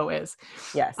Nico is.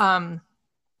 Yes.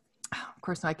 Of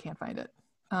course, I can't find it.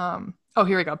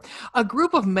 Here we go. A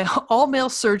group of all male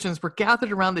surgeons were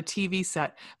gathered around the TV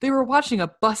set. They were watching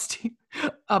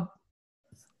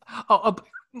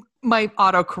my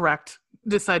autocorrect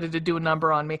decided to do a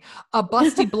number on me. A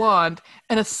busty blonde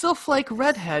and a sylph-like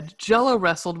redhead jello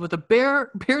wrestled with a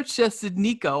bare-chested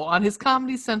Nico on his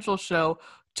Comedy Central show,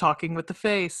 Talking with the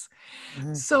Face.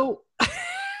 Mm-hmm. So...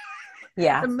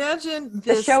 Yeah. Imagine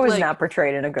this. The show is not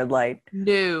portrayed in a good light.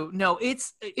 No.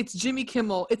 It's Jimmy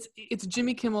Kimmel. It's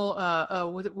Jimmy Kimmel.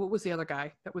 What was the other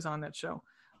guy that was on that show?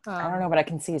 I don't know, but I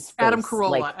can see his face. Adam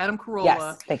Carolla. Adam Carolla.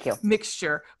 Yes, thank you.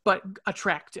 Mixture, but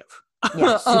attractive.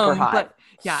 Yeah, super hot. But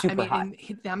yeah, super hot. And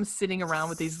them sitting around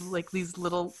with these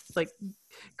little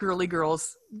girly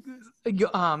girls,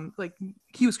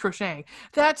 he was crocheting.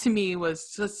 That to me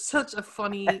was just such a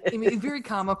funny, very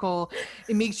comical.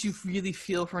 It makes you really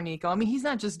feel for Nico. I mean, he's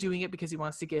not just doing it because he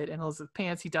wants to get in Elizabeth's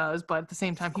pants. He does, but at the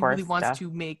same time, he really wants to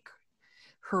make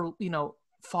her,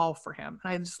 fall for him.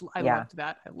 And I loved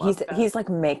that. He's like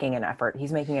making an effort.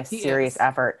 He's making a serious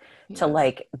effort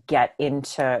to get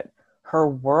into her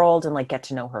world and get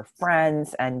to know her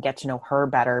friends and get to know her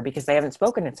better because they haven't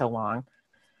spoken in so long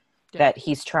that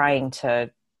he's trying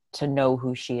to know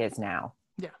who she is now.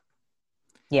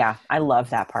 Yeah, I love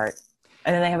that part.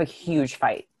 And then they have a huge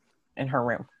fight in her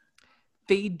room.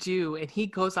 They do, and he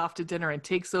goes off to dinner and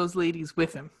takes those ladies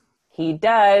with him. He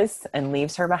does, and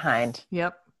leaves her behind.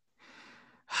 Yep.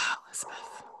 Elizabeth.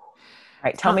 All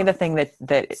right, tell me the thing that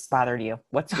bothered you.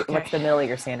 What's the middle of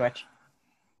your sandwich?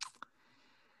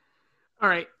 All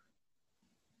right.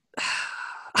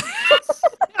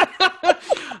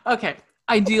 Okay.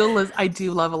 I do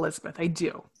love Elizabeth. I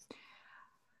do.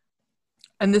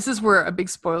 And this is where a big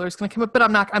spoiler is going to come up, but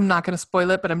I'm not going to spoil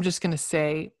it, but I'm just going to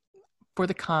say for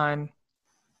the con,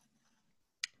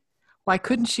 why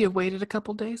couldn't she have waited a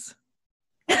couple days?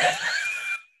 Why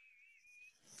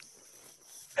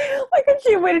couldn't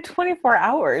she have waited 24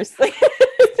 hours?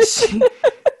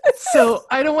 So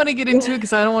I don't want to get into it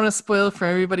because I don't want to spoil it for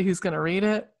everybody who's going to read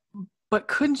it. But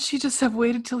couldn't she just have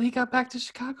waited till he got back to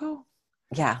Chicago?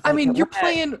 Yeah. I mean, you're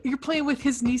playing with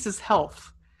his niece's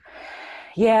health.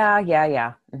 Yeah.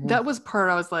 Mm-hmm. That was part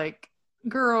I was like,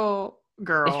 girl.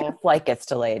 If your flight gets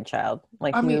delayed, child.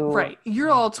 Right.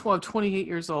 You're all 28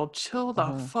 years old. Chill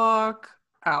the fuck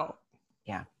out.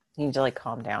 Yeah. You need to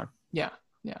calm down. Yeah.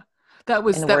 That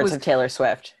was in the words of Taylor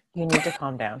Swift. You need to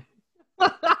calm down.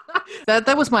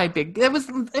 That was my big. That was.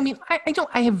 I mean,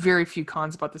 I have very few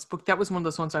cons about this book. That was one of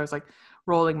those ones I was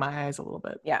rolling my eyes a little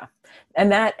bit. Yeah,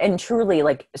 and truly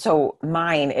so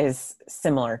mine is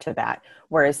similar to that.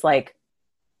 Whereas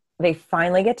they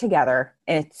finally get together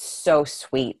and it's so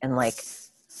sweet and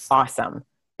awesome,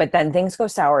 but then things go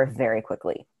sour very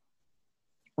quickly.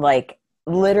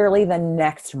 Literally the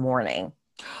next morning,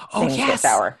 things get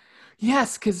sour.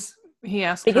 Yes, because he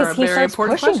asked because her a he very starts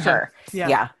important pushing question. her.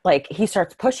 Yeah. He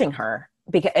starts pushing her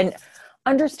and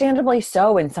understandably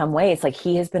so in some ways.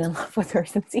 He has been in love with her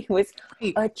since he was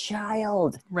a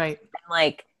child, right?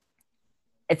 And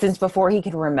it's since before he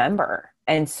could remember,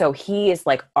 and so he is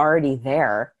already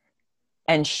there,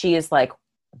 and she is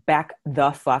back the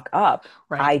fuck up.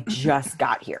 Right. I just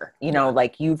got here. You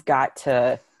got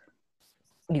to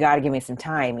give me some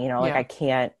time. I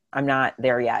can't. I'm not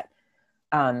there yet.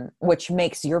 Which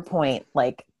makes your point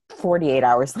 48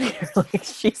 hours later,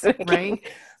 she's making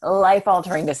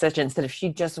life-altering decisions that if she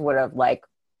just would have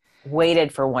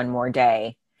waited for one more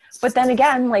day. But then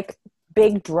again,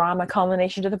 big drama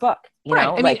culmination to the book, you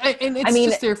know? It's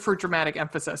just there for dramatic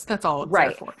emphasis. That's all it's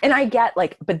there for. And I get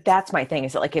but that's my thing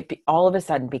is that it all of a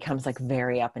sudden becomes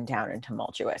very up and down and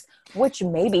tumultuous, which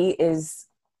maybe is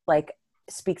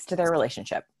speaks to their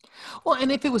relationship. Well,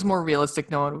 and if it was more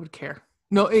realistic, no one would care.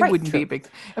 No, it wouldn't be a big.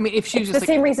 I mean, if she was it's just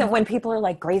the same reason when people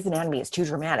are Grey's Anatomy is too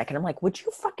dramatic, and I'm would you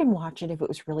fucking watch it if it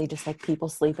was really just people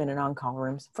sleeping in on-call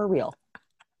rooms for real?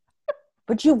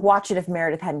 Would you watch it if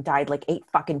Meredith hadn't died like 8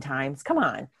 fucking times? Come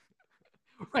on.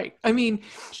 Right. I mean,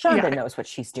 Shonda knows what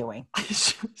she's doing.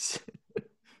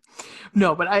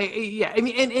 No, but I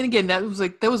mean, and again, that was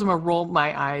a roll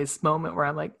my eyes moment where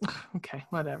I'm like, okay,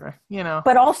 whatever, you know.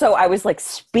 But also I was like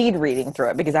speed reading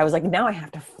through it because I was like, now I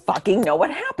have to fucking know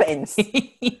what happens.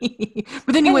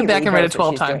 But then you went back and read it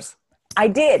 12 times. I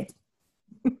did.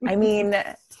 I mean,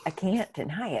 I can't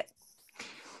deny it.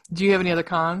 Do you have any other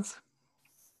cons?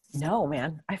 No,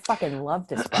 man. I fucking love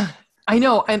this book. I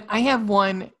know, and I have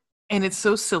one, and it's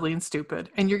so silly and stupid,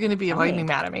 and you're going to be avoiding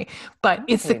mad at me, but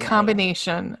it's the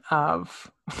combination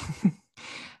of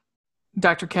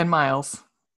Dr. Ken Miles.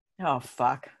 Oh,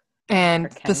 fuck. And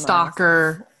the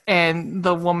stalker and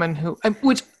the woman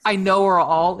which I know are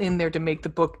all in there to make the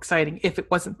book exciting. If it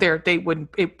wasn't there, it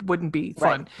wouldn't be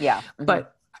fun. Right. Yeah. Mm-hmm.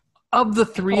 But of the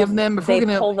three of them, if they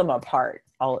pull them apart,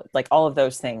 all of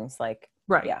those things, like,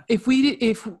 right. Yeah. If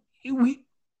we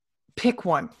pick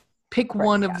one. Pick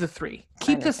one of the three.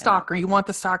 Keep the stalker. You want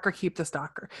the stalker, keep the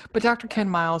stalker. But Dr. Ken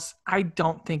Miles, I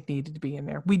don't think needed to be in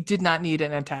there. We did not need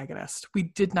an antagonist. We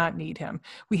did not need him.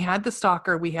 We had the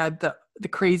stalker. We had the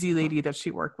crazy lady that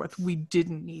she worked with. We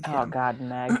didn't need him. Oh God,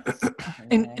 Meg.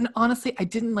 and honestly, I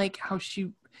didn't like how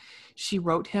she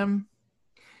wrote him.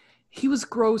 He was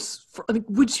gross.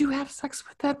 Would you have sex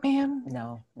with that man?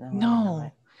 No.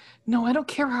 I don't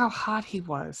care how hot he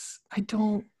was. I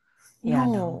don't. Yeah,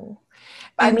 no.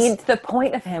 I mean, the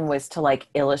point of him was to like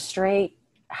illustrate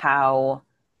how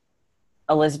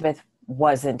Elizabeth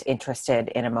wasn't interested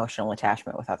in emotional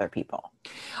attachment with other people.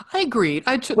 I agreed.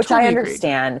 Which I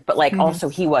understand, agreed. But like also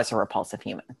he was a repulsive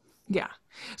human. Yeah.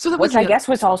 So that which I guess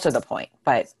was also the point.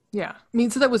 But yeah, I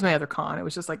mean, so that was my other con. It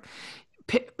was just like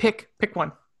pick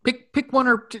one. Pick one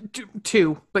or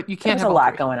two, but you can't have a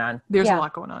lot going on. There's a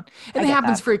lot going on, and it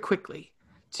happens very quickly.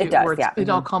 Too, it does, It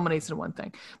all culminates in one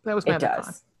thing. But that was my other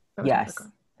con. Yes,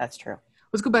 that's true.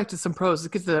 Let's go back to some pros.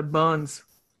 Let's get to the buns.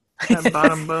 That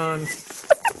bottom bun.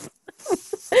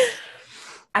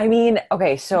 I mean,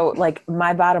 okay, so like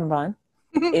my bottom bun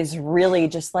is really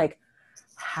just like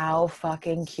how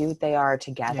fucking cute they are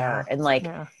together. And like,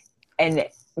 and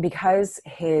because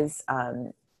his,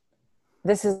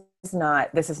 this is not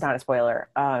a spoiler.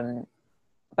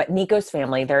 But Nico's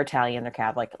family, they're Italian, they're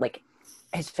Catholic, like,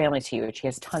 his family's huge. He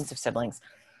has tons of siblings.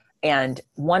 And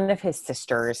one of his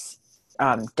sisters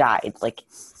died like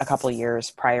a couple of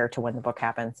years prior to when the book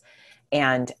happens.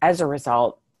 And as a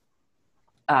result,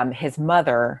 his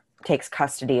mother takes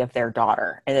custody of their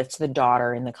daughter. And it's the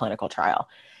daughter in the clinical trial.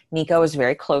 Nico is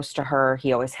very close to her.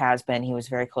 He always has been. He was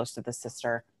very close to the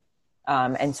sister.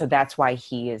 And so that's why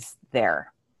he is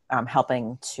there,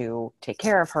 helping to take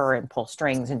care of her and pull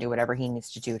strings and do whatever he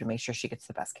needs to do to make sure she gets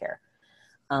the best care.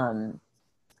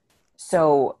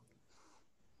 So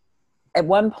at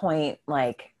one point,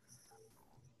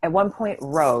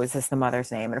 Rose is the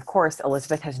mother's name. And of course,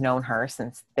 Elizabeth has known her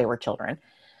since they were children.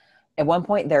 At one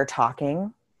point they're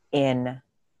talking in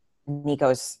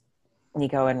Nico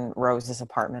and Rose's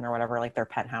apartment or whatever, like their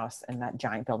penthouse in that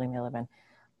giant building they live in.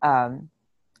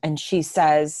 And she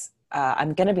says,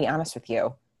 I'm going to be honest with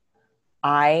you.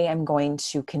 I am going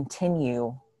to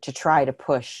continue to try to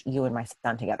push you and my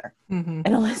son together. Mm-hmm.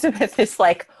 And Elizabeth is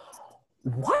like,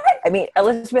 what? I mean,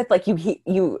 Elizabeth, like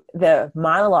the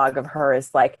monologue of her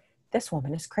is like, this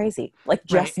woman is crazy. Like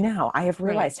just now, I have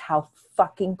realized how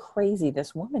fucking crazy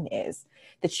this woman is,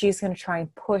 that she's going to try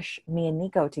and push me and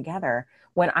Nico together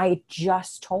when I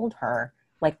just told her,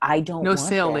 like, I don't want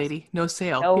sale, this. Lady. No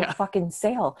sale. No fucking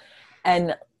sale.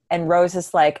 And Rose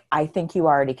is like, I think you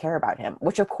already care about him,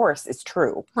 which of course is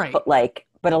true. Right.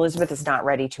 But Elizabeth is not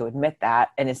ready to admit that.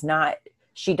 And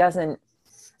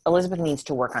Elizabeth needs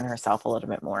to work on herself a little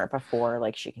bit more before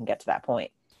like she can get to that point.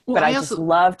 Well, but I just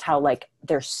loved how like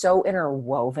they're so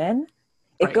interwoven.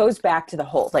 It goes back to the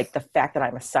whole, like the fact that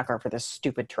I'm a sucker for this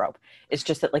stupid trope. It's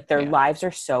just that like their lives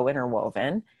are so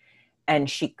interwoven and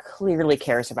she clearly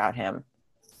cares about him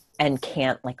and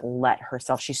can't like let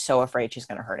herself. She's so afraid she's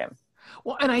going to hurt him.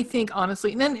 Well, and I think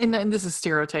honestly, and this is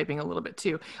stereotyping a little bit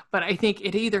too, but I think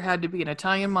it either had to be an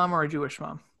Italian mom or a Jewish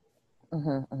mom.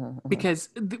 Because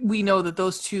we know that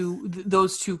those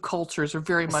two cultures are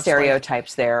very much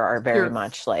stereotypes. There are very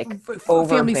much like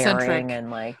overbearing and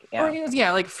like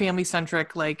like family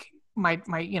centric. Like my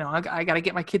I got to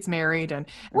get my kids married, and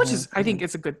which is I think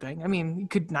it's a good thing. I mean, you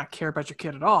could not care about your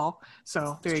kid at all.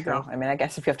 So there you go. I mean, I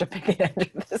guess if you have to pick an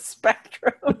end of the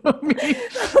spectrum,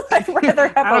 I'd rather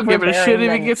have. I don't give a shit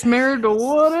if he gets married or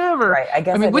whatever. Right. I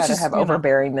guess I'd rather have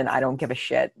overbearing than I don't give a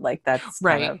shit. Like that's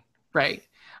right.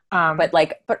 But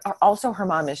also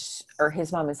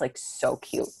his mom is like so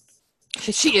cute.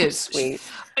 She is sweet.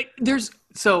 There's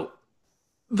so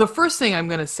the first thing I'm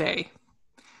going to say,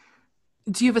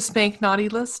 do you have a spank naughty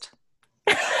list?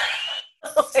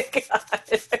 Oh my God.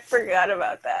 I forgot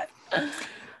about that.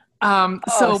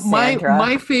 So Sandra.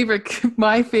 my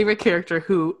favorite character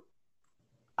who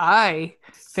I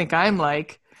think I'm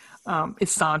like,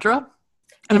 is Sandra.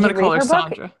 And I'm going to call her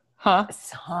Sandra. Huh?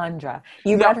 Sandra.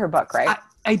 You read her book, right?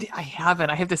 I haven't.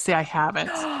 I have to say I haven't.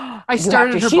 I You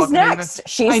started have to. her She's book. next.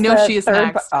 I know she is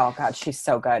next. Oh God, she's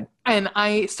so good. And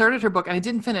I started her book and I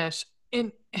didn't finish.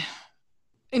 And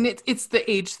it's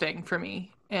the age thing for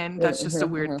me. And that's just a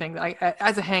weird thing that I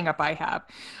as a hang up I have.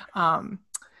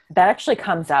 That actually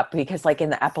comes up because like in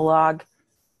the epilogue,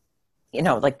 you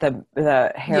know, like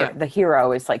the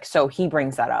hero is like, so he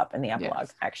brings that up in the epilogue,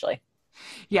 actually.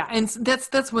 Yeah, and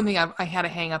that's one thing I had a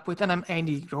hang up with, and I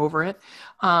need to get over it.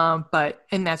 But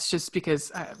that's just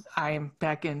because I am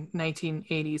back in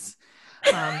 1980s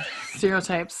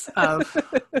stereotypes of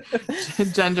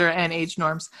gender and age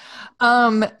norms.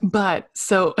 But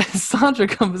so Sandra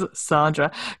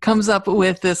comes up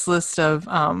with this list of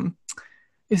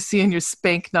is she on your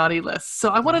spank naughty list? So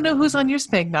I want to know who's on your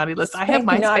spank naughty list. I have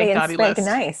my spank naughty list.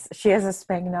 Nice. She has a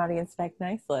spank naughty and spank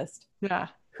nice list. Yeah.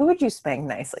 Who would you spank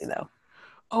nicely though?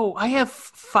 Oh, I have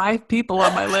 5 people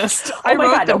on my list. Oh my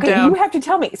God. Okay, you have to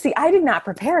tell me. See, I did not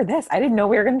prepare this. I didn't know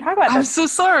we were going to talk about this. I'm so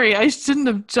sorry. I shouldn't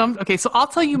have jumped. Okay, so I'll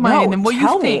tell you mine and then what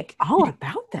you think. Tell me all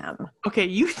about them. Okay,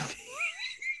 you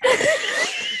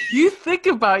think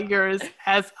about yours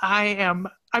as I am.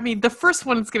 I mean, the first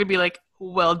one is going to be like,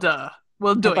 well, duh.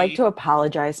 Well, I'd like to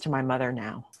apologize to my mother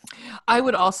now. I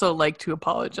would also like to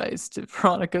apologize to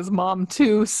Veronica's mom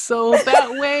too. So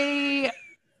that way...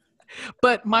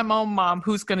 But my mom,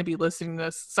 who's going to be listening to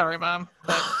this, sorry, Mom,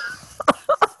 but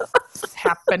it's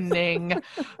happening.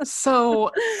 So,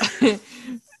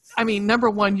 I mean, number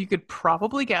one, you could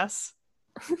probably guess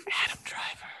Adam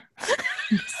Driver,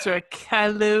 Mr.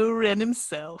 Kylo Ren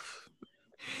himself.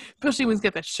 Especially when he's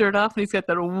got that shirt off and he's got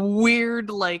that weird,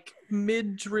 like,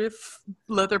 midriff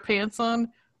leather pants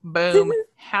on. Boom,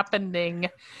 happening.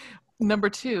 Number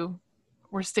 2,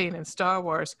 we're staying in Star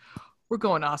Wars. We're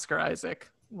going Oscar Isaac.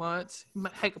 What?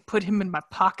 I could put him in my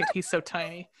pocket. He's so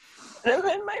tiny. Put him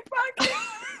in my pocket.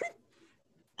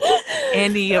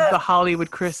 Any of the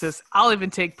Hollywood Chris's. I'll even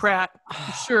take Pratt.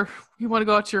 Sure. You want to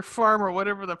go out to your farm or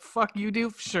whatever the fuck you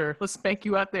do? Sure. Let's spank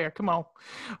you out there. Come on.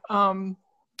 I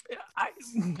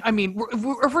mean,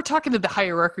 if we're talking to the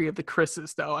hierarchy of the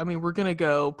Chris's, though, I mean, we're going to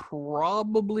go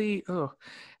probably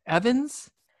Evans.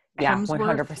 Yeah,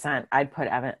 Hemsworth. 100%. I'd put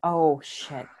Evan. Oh,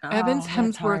 shit. Evans,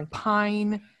 Hemsworth,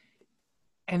 Pine.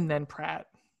 And then Pratt.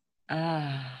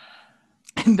 And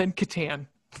then Catan.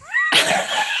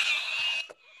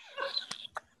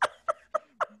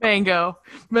 Mango.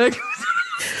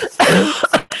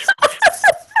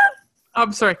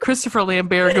 I'm sorry. Christopher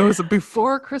Lambert goes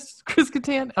before Chris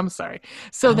Catan. I'm sorry.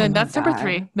 So then that's number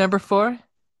 3. Number 4,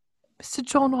 Mr.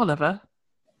 John Oliver.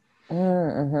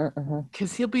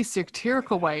 Because he'll be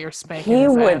satirical while you're spanking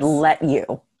his would ass. Let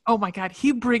you. Oh my God,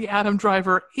 he'd bring Adam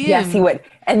Driver in. Yes, he would.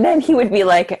 And then he would be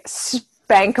like,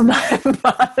 spank my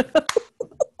bottom.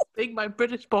 Spank my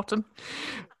British bottom.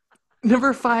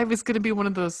 Number 5 is going to be one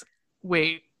of those,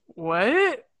 wait,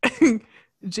 what?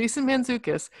 Jason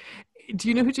Mantzoukas. Do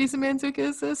you know who Jason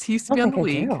Mantzoukas is? He used to be on The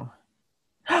League.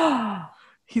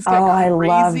 He's got I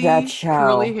love that show.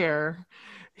 Curly hair.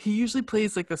 He usually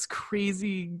plays like this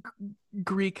crazy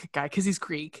Greek guy because he's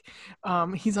Greek.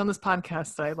 He's on this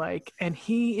podcast that I like, and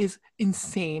he is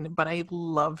insane, but I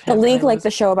love him. The League, like the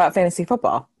show about fantasy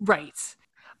football. Right.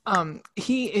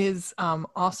 He is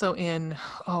also in,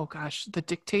 The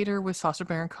Dictator with Sacha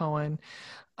Baron Cohen.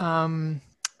 The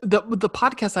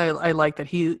podcast I like that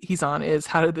he's on is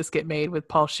How Did This Get Made with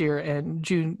Paul Scheer and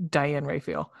Diane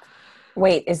Raphael.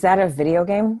 Wait, is that a video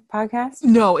game podcast?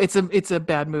 No, it's a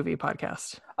bad movie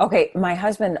podcast. Okay, my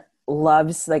husband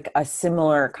loves like a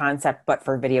similar concept but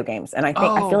for video games, and I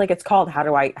feel like it's called How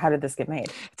Did This Get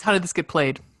Made? It's How Did This Get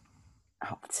Played?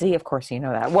 Oh, see, of course you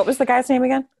know that. What was the guy's name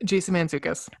again? Jason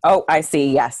Mantzoukas. Oh, I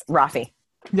see. Yes, Rafi.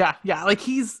 Yeah, like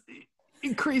he's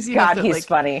crazy. God, he's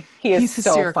funny. He's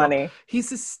so hysterical. funny.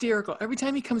 He's hysterical. Every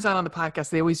time he comes out on the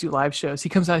podcast, they always do live shows. He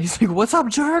comes out, he's like, "What's up,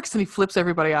 jerks?" And he flips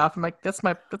everybody off. I'm like, "That's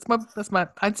my.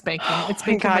 I'd spank him. I'd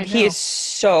spank him right he now." is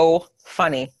so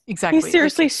funny. Exactly. He's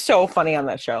seriously so funny on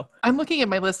that show. I'm looking at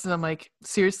my list and I'm like,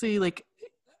 seriously, like,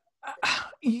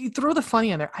 you throw the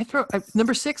funny on there.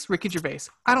 Number 6, Ricky Gervais.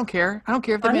 I don't care. I don't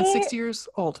care if that man's 60 years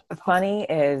old. Funny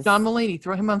is John Mulaney.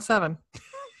 Throw him on 7.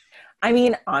 I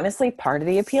mean, honestly, part of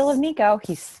the appeal of Nico,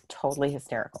 he's totally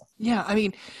hysterical. Yeah, I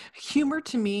mean, humor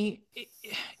to me,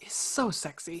 is so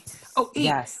sexy. Oh, 8.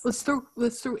 Yes. Let's throw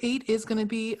 8 is going to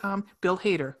be Bill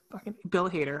Hader. Fucking Bill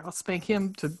Hader. I'll spank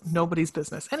him to nobody's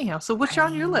business. Anyhow, so what's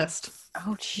on your list?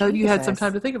 Oh, Jesus. Now you had some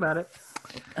time to think about it.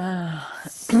 All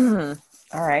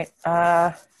right.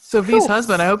 So V's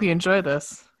husband, I hope you enjoy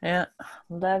this. Yeah.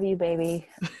 Love you, baby.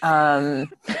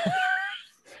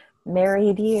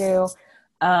 Married you.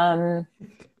 Damn,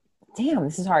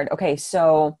 this is hard. Okay,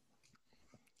 so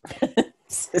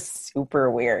this is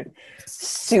super weird.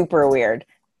 Super weird.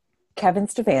 Kevin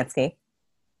Stefanski.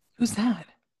 Who's that?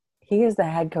 He is the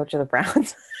head coach of the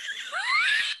Browns.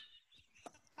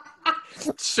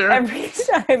 Sure. Every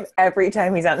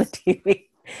time he's on the TV,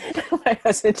 my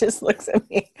husband just looks at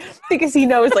me because he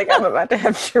knows, like, I'm about to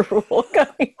have Shaul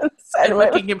coming on the side of my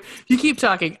lips. If you keep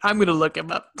talking, I'm going to look him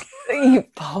up.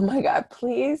 Oh my God,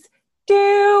 please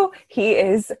do. He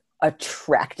is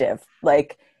attractive.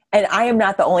 Like, and I am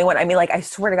not the only one. I mean, like, I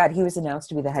swear to God, he was announced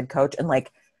to be the head coach, and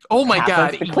like, oh my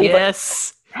God,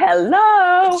 yes.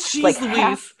 Hello. Jeez like,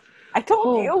 Louise. I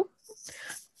told you.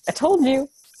 I told you.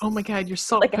 Oh my God, your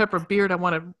salt and pepper beard. I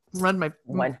want to run my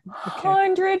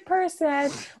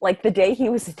 100%. Like the day he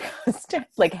was announced,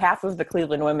 like half of the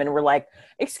Cleveland women were like,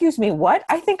 "Excuse me, what?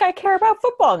 I think I care about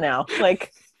football now."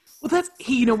 Like, well, that's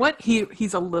he. You know what?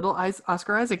 He's a little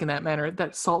Oscar Isaac in that manner.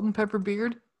 That salt and pepper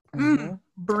beard. Bring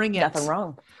it. Nothing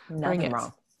wrong. Nothing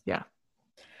wrong. Yeah.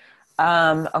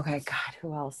 Okay. God,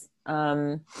 who else?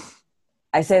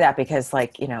 I say that because,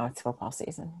 like, you know, it's football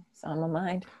season. It's on my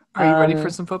mind. Are you ready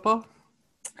for some football?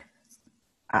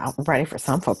 I'm ready for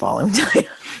some football. Let me tell you.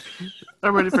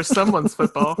 I'm ready for someone's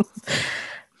football.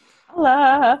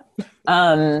 Hello.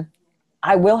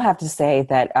 I will have to say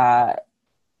that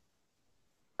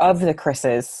of the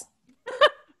Chris's,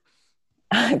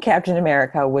 Captain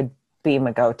America would be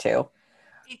my go-to.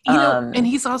 You know, and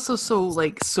he's also so,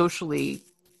 like, socially,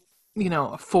 you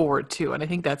know, forward too, and I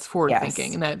think that's forward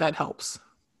thinking, and that helps.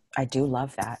 I do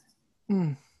love that.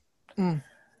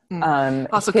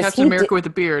 Also, Captain America with a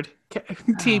beard.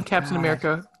 Team Captain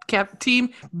America. Team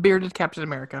bearded Captain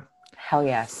America. Hell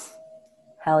yes.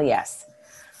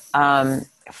 5.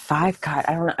 God,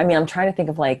 I don't know. I mean, I'm trying to think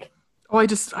of, like. Oh, I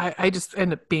just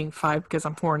end up being 5 because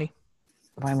I'm horny.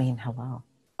 Well, I mean, hello.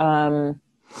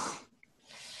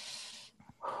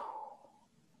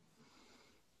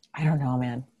 I don't know,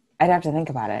 man. I'd have to think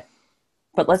about it.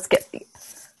 But let's get.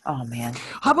 Oh, man.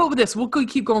 How about with this? We'll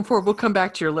keep going forward. We'll come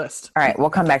back to your list. All right. We'll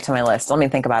come back to my list. Let me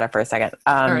think about it for a second.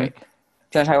 All right. Do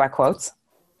you want to talk about quotes?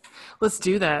 Let's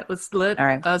do that. Let's do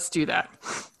that.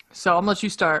 So I'm going to let you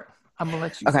start. I'm going to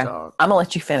let you start. I'm going to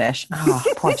let you finish. Oh,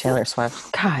 poor Taylor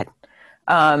Swift. God.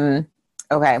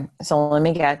 Okay. So let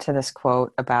me get to this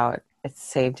quote about, it's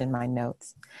saved in my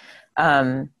notes.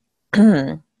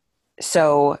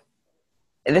 So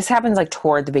this happens like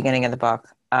toward the beginning of the book.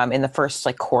 In the first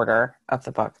like quarter of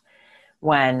the book,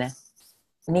 when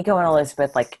Nico and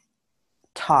Elizabeth like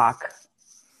talk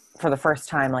for the first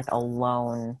time, like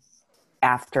alone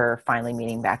after finally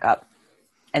meeting back up,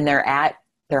 and they're at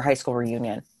their high school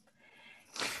reunion,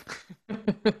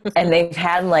 and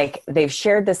they've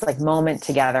shared this like moment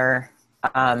together,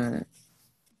 and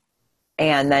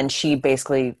then she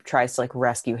basically tries to like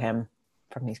rescue him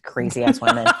from these crazy ass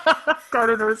women.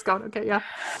 Okay, yeah.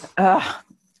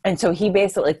 And so he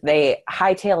basically, they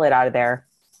hightail it out of there,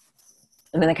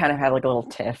 and then they kind of have like a little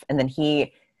tiff, and then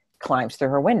he climbs through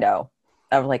her window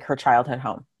of like her childhood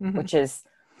home, which is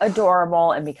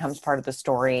adorable and becomes part of the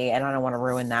story. And I don't want to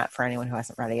ruin that for anyone who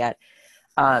hasn't read it yet.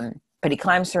 But he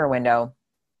climbs through her window,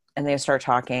 and they start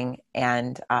talking,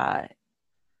 and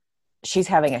she's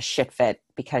having a shit fit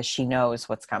because she knows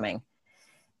what's coming.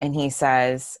 And he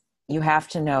says, "You have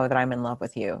to know that I'm in love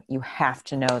with you. You have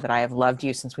to know that I have loved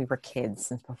you since we were kids,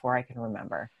 since before I can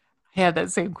remember." I had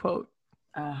that same quote.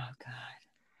 Oh,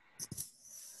 God.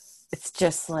 It's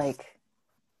just like,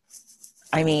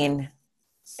 I mean,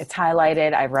 it's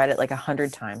highlighted. I've read it like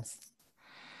 100 times.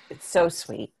 It's so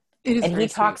sweet. It is, and he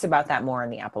talks about that more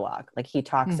in the epilogue. Like he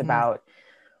talks about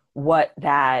what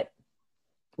that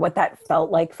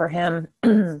felt like for him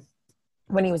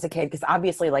when he was a kid, because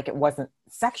obviously like it wasn't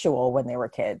sexual when they were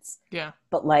kids. Yeah.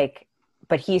 But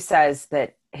he says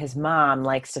that his mom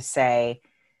likes to say,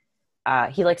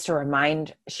 she likes to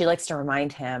remind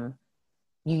him,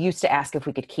 "You used to ask if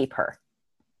we could keep her."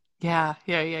 Yeah.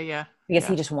 Because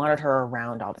he just wanted her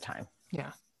around all the time.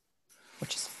 Yeah.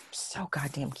 Which is so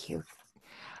goddamn cute.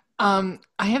 I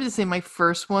have to say my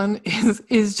first one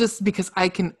is just because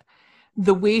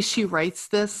the way she writes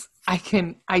this, I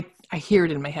hear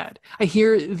it in my head. I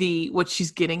hear what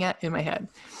she's getting at in my head.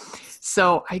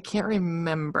 So I can't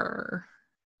remember.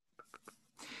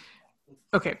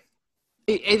 Okay.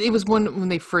 It was one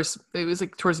when it was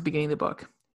like towards the beginning of the book.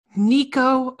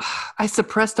 Nico, I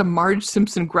suppressed a Marge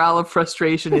Simpson growl of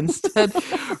frustration, instead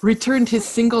returned his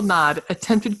single nod,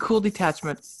 attempted cool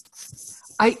detachment.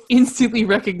 I instantly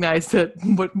recognized that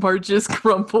what Marge's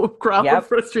growl of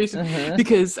frustration,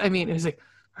 because I mean, it was like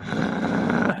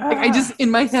I just, in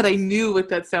my head, I knew what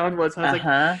that sound was. I was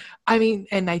like, I mean,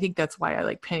 and I think that's why I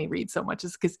like Penny Reed so much,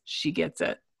 is because she gets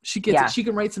it. She gets it. She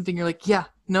can write something. You're like, yeah,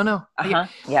 no.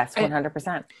 Yes,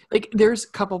 100%. Like there's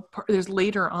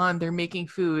later on, they're making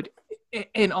food.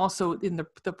 And also in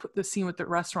the scene with the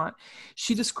restaurant,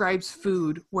 she describes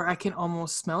food where I can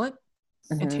almost smell it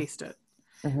and taste it,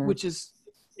 which is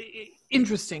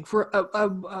interesting for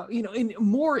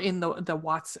more in the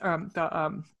Watts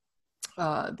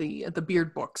the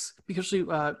Beard books, because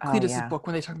Cletus's book,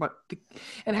 when they talk about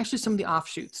and actually some of the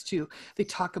offshoots too, they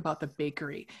talk about the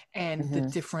bakery and the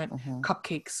different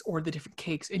cupcakes or the different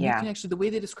cakes, and you can actually, the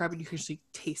way they describe it, you can actually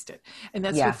taste it, and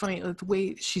that's so funny. Like, the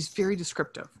way she's very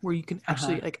descriptive, where you can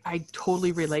actually I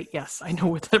totally relate. Yes, I know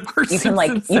what that person.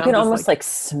 You can almost like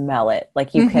smell it.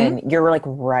 Like you can. You're like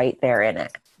right there in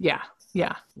it. Yeah.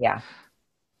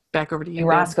 Back over to you. In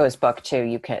Roscoe's book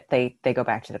too, they go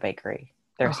back to the bakery.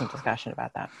 There's some discussion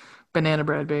about that. Banana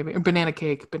bread, baby. Or banana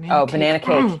cake. Banana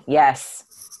cake. Yes.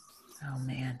 Oh,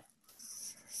 man.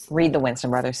 Read the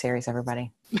Winston Brothers series, everybody.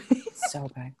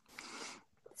 So good.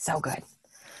 So good.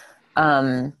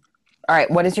 All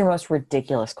right. What is your most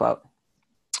ridiculous quote?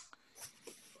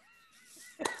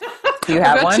 Do you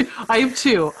have one? I have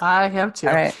two. All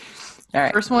right.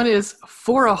 First one is,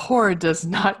 for a whore does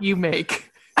not you make.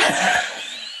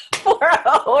 For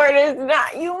a whore does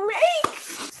not you make.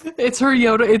 It's her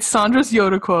Yoda. It's Sandra's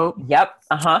Yoda quote. Yep.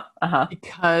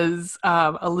 Because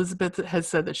Elizabeth has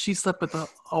said that she slept with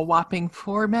a whopping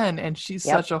 4 men, and she's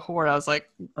such a whore. I was like,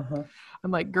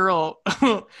 I'm like, girl,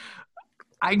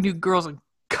 I knew girls in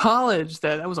college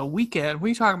that was a weekend. What are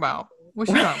you talking about?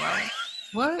 What's she talking about?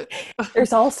 What?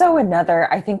 There's also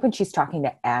another, I think when she's talking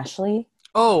to Ashley.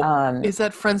 Oh, is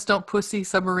that Friends Don't Pussy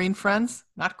Submarine Friends?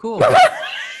 Not cool.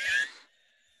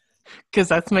 Because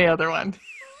that's my other one.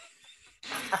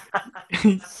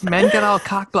 Men got all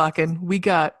cock blocking. We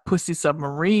got pussy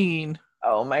submarine.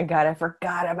 Oh my God, I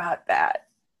forgot about that.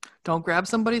 Don't grab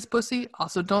somebody's pussy.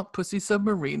 Also, don't pussy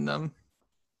submarine them.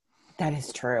 That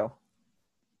is true.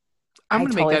 I'm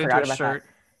going to make that into a shirt.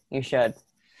 That. You should.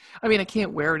 I mean, I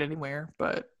can't wear it anywhere,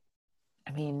 but...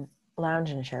 I mean,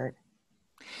 lounging shirt.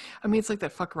 I mean, it's like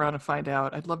that fuck around and find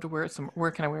out. I'd love to wear it somewhere.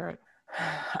 Where can I wear it?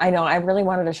 I know. I really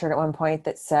wanted a shirt at one point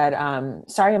that said,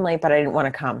 sorry I'm late, but I didn't want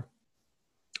to come.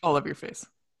 All over your face.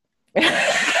 One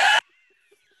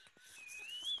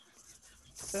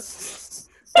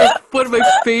of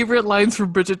my favorite lines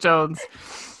from Bridget Jones.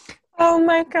 Oh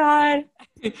my God.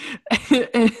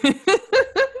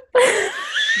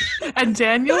 And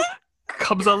Daniel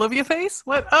comes all over your face?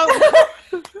 What?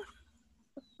 Oh.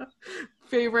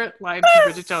 Favorite line from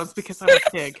Bridget Jones, because I'm a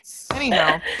pig.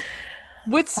 Anyhow,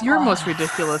 what's your most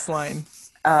ridiculous line?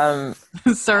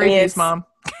 Sorry, please, Mom.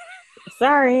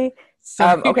 Sorry.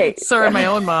 Okay. Sorry, my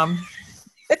own mom.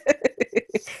 I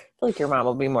feel like your mom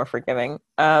will be more forgiving.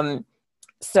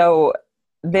 So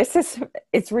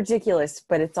it's ridiculous,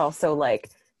 but it's also like,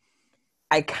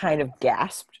 I kind of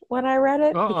gasped when I read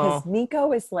it. Because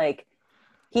Nico is like,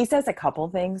 he says a couple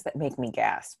things that make me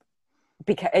gasp.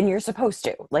 And you're supposed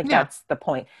to, like, that's the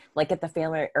point. Like at the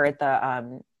family or at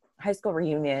the high school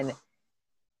reunion,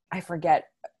 I forget,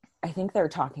 I think they're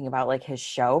talking about like his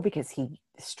show, because he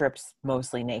strips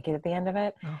mostly naked at the end of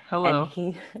it. Oh, hello.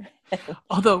 And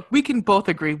although we can both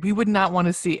agree, we would not want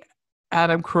to see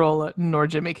Adam Carolla nor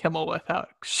Jimmy Kimmel without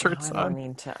shirts on. I don't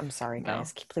need to. I'm sorry,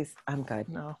 guys. Please, I'm good.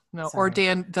 No. Sorry. Or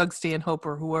Doug Stanhope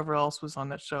or whoever else was on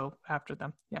that show after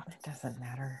them. Yeah. It doesn't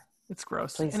matter. It's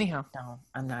gross. Please, anyhow. No,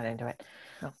 I'm not into it.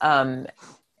 No.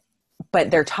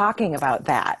 But they're talking about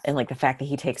that and like the fact that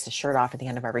he takes his shirt off at the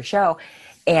end of every show.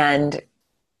 And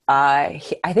I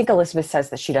think Elizabeth says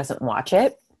that she doesn't watch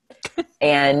it.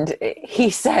 And he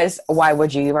says, why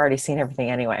would you? You've already seen everything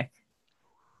anyway.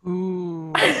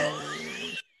 Ooh.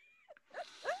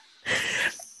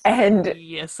 And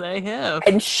yes, I have.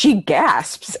 And she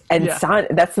gasps. And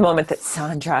that's the moment that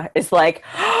Sandra is like,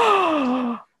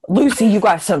 oh, Lucy, you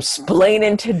got some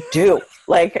splaining to do.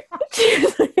 Like,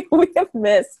 we have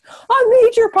missed a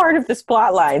major part of this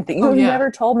plot line that you never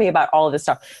told me about all of this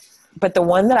stuff. But the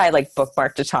one that I like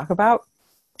bookmarked to talk about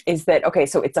is that, okay,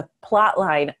 so it's a plot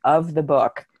line of the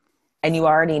book, and you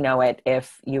already know it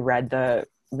if you read the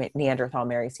Neanderthal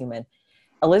Marries Human.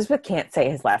 Elizabeth can't say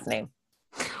his last name.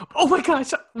 Oh my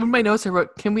gosh. In my notes I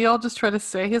wrote, can we all just try to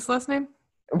say his last name?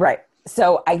 Right.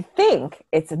 So I think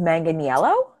it's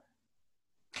Manganiello.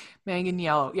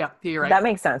 Manganiello. Yeah, you're right. That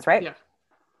makes sense, right?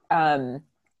 Yeah.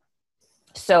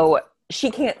 So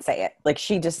she can't say it. Like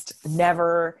she just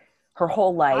never, her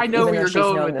whole life, I know even where though you're she's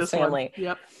going known with this this one. family,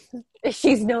 Yep.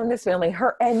 she's known this family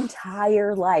her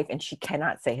entire life, and she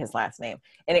cannot say his last name.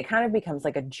 And it kind of becomes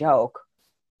like a joke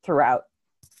throughout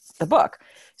the book.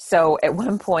 So at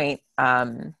one point,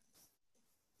 they're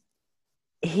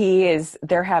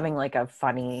having like a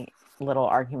funny little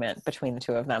argument between the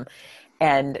two of them.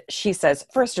 And she says,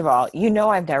 first of all,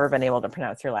 I've never been able to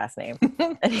pronounce your last name.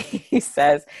 And he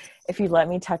says, if you let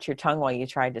me touch your tongue while you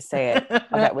tried to say it,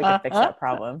 I bet we could fix that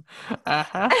problem.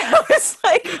 Uh-huh. And I was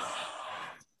like,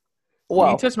 whoa.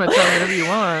 You can touch my tongue whenever you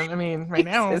want. I mean, right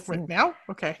now? Right now?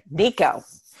 Okay. Nico.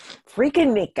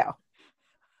 Freaking Nico.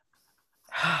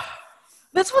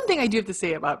 That's one thing I do have to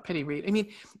say about Penny Reed. I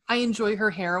mean, I enjoy her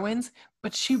heroines,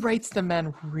 but she writes the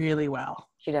men really well.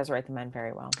 She does write the men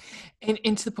very well.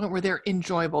 And to the point where they're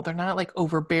enjoyable. They're not like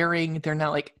overbearing. They're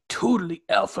not like totally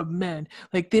alpha men.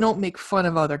 Like they don't make fun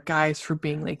of other guys for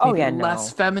being like maybe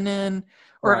less feminine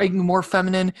or like more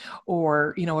feminine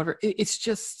or, whatever. It's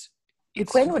just,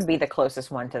 Quinn would be the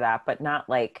closest one to that, but not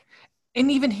like.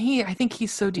 And even I think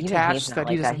he's so detached that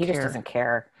he doesn't care. He just doesn't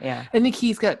care. Yeah. I think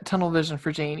he's got tunnel vision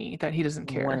for Janie that he doesn't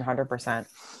care. 100%.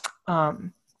 Oh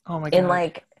my God. In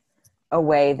like a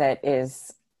way that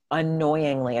is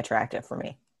annoyingly attractive for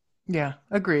me. Yeah,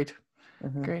 agreed.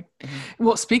 Mm-hmm. Great. Mm-hmm.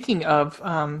 Well, speaking of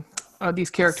these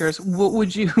characters, what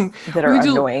would you that are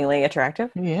annoyingly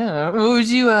attractive? Yeah. What would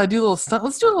you do a little stunt?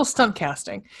 Let's do a little stunt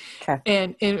casting. Okay.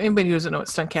 And anybody who doesn't know what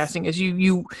stunt casting is,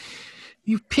 you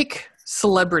pick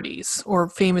celebrities or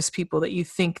famous people that you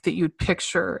think that you'd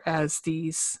picture as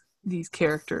these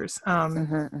characters. I'm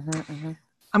going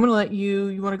to let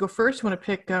you want to go first? You want to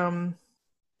pick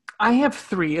I have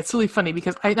 3. It's really funny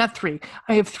because I have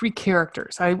 3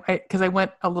 characters. Because I went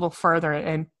a little farther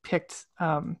and picked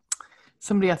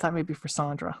somebody I thought maybe for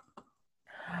Sandra.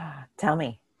 Tell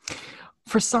me.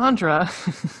 For Sandra,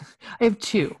 I have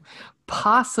 2.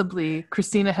 Possibly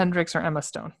Christina Hendricks or Emma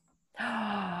Stone.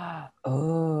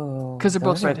 Oh. Because they're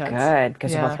both redheads. Good.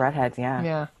 Because they're both redheads, yeah.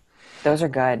 Yeah. Those are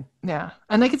good. Yeah.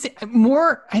 And I could see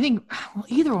more, I think,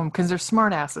 either of them because they're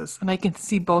smart asses. And I can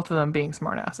see both of them being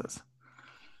smart asses.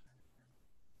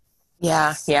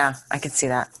 Yeah, I could see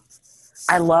that.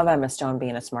 I love Emma Stone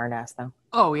being a smartass, though.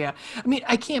 Oh yeah, I mean,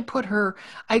 I can't put her.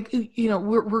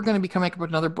 We're going to be coming up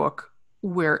with another book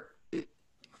where,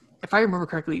 if I remember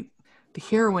correctly, the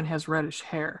heroine has reddish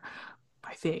hair.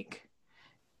 I think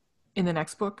in the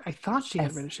next book, I thought she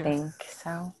had reddish hair. I think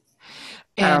so.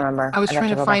 And I don't remember. I was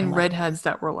trying to find redheads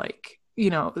that were like,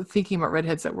 thinking about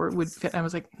redheads that would fit. And I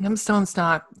was like, Emma Stone's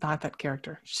not that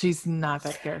character. She's not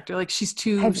that character. Like she's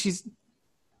too.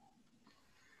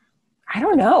 I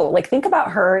don't know. Like think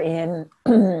about her in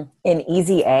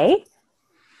Easy A.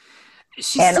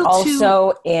 And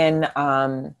also in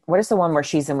what is the one where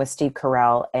she's in with Steve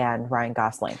Carell and Ryan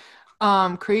Gosling?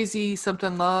 Crazy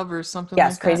Something Love or something.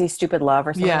 Yes, like Crazy Stupid Love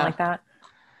or something like that.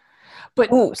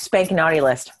 But Spank Naughty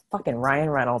List. Fucking Ryan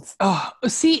Reynolds. Oh,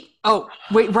 see. Oh,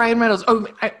 wait, Ryan Reynolds. Oh,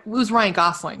 it was Ryan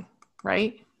Gosling,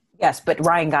 right? Yes, but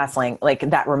Ryan Gosling, like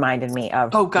that reminded me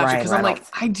of. Oh, gotcha. Because I'm like,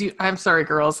 I'm sorry,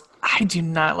 girls. I do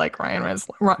not like Ryan Reynolds.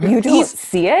 You don't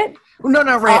see it? No,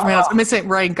 Ryan Reynolds. I'm saying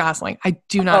Ryan Gosling. I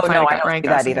do not find Ryan Gosling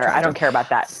that either. I don't care about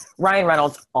that. Ryan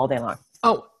Reynolds all day long.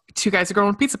 Oh, Two Guys, a Girl,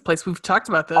 and Pizza Place. We've talked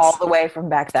about this all the way from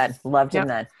back then. Loved him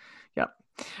then. Yep.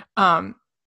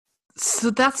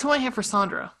 So that's who I have for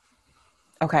Sandra.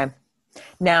 Okay.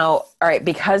 Now, all right,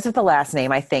 because of the last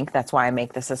name, I think that's why I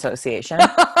make this association.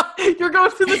 You're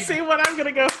going for the same one. I'm going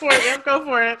to go for it. Yep, go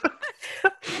for it.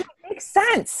 It makes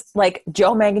sense. Like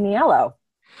Joe Manganiello.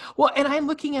 Well, and I'm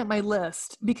looking at my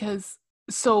list because,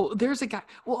 so there's a guy.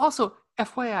 Well, also,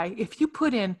 FYI, if you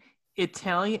put in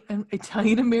Italian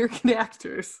American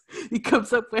actors, it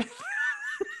comes up with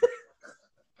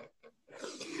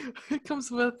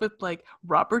like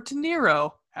Robert De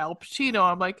Niro, Al Pacino.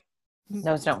 I'm like,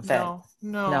 those don't fit.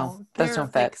 No, those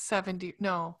don't fit. Like 70.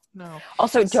 No.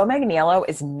 Also, Joe Manganiello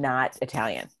is not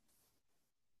Italian.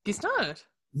 He's not.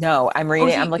 No, I'm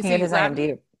reading. I'm looking at his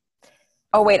IMDb.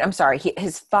 Oh wait, I'm sorry.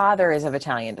 His father is of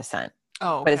Italian descent.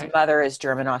 Oh, okay. But his mother is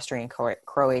German, Austrian,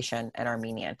 Croatian, and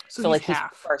Armenian. So like he's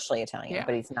partially Italian,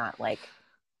 but he's not like.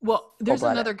 Well, there's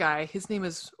another guy. His name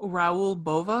is Raul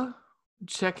Bova.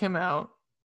 Check him out.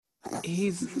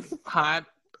 He's hot.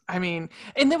 I mean,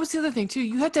 and that was the other thing too.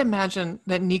 You have to imagine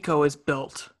that Nico is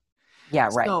built. Yeah,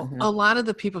 right. So a lot of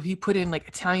the people he put in like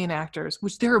Italian actors,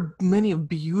 which there are many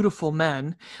beautiful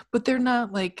men, but they're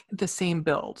not like the same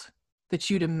build that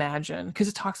you'd imagine because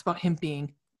it talks about him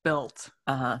being built.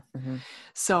 Mm-hmm.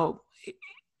 So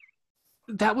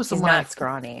that was the He's one. not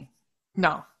scrawny.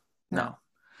 No.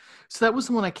 So that was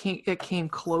the one it came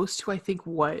close to, I think,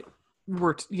 what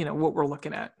we're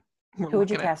looking at. Who would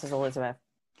you cast as Elizabeth?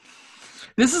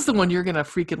 This is the one you're gonna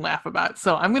freaking laugh about.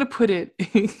 So I'm gonna put it.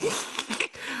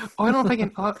 I don't know if I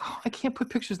can. I can't put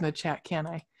pictures in the chat, can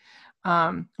I?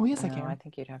 Yes, I can. I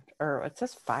think you'd have to. Or it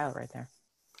says file right there.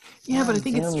 Yeah, but I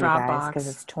think it's Dropbox because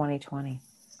it's 2020.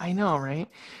 I know, right?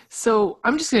 So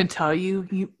I'm just going to tell you,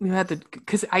 you had to,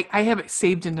 because I have it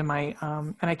saved into my,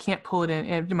 and I can't pull it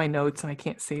into my notes, and I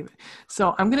can't save it.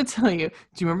 So I'm going to tell you. Do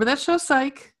you remember that show,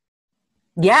 Psych?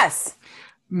 Yes.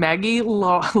 Maggie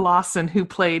Lawson, who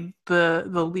played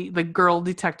the girl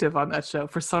detective on that show,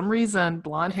 for some reason,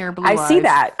 blonde hair, blue eyes.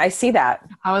 I see that.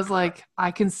 I was like,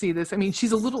 I can see this. I mean,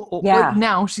 she's a little old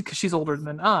now, because she's older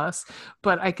than us,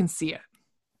 but I can see it.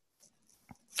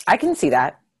 I can see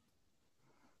that.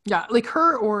 Yeah, like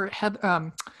her, or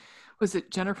was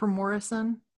it Jennifer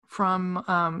Morrison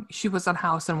from she was on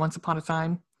House and Once Upon a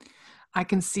Time? I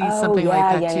can see something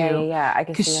like that too. Yeah, I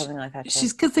can see something like that too.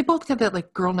 She's, because they both got that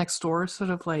like girl next door sort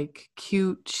of like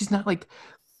cute. She's not like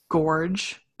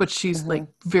gorge, but she's like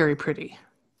very pretty.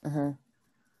 Yeah.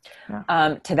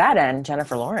 To that end,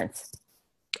 Jennifer Lawrence.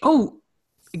 Oh,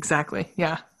 exactly.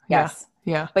 Yeah. Yes.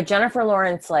 Yeah. But Jennifer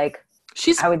Lawrence, like,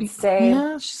 I would say,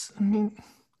 yeah.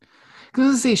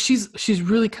 Because she's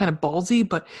really kind of ballsy,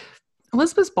 but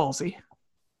Elizabeth's ballsy.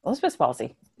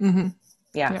 Mm-hmm.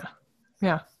 Yeah.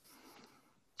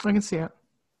 I can see it.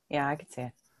 Yeah, I can see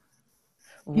it.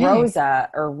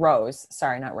 Rose,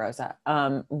 sorry, not Rosa.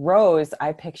 Rose,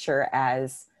 I picture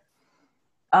as,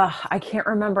 I can't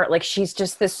remember. Like, she's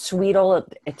just this sweet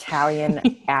old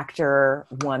Italian actor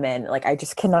woman. Like, I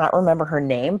just cannot remember her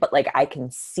name, but like, I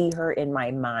can see her in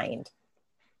my mind.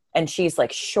 And she's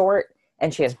like short,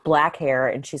 and she has black hair,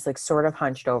 and she's like sort of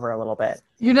hunched over a little bit.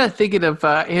 You're not thinking of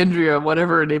Andrea,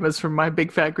 whatever her name is, from My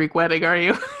Big Fat Greek Wedding, are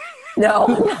you? No.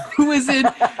 Who is in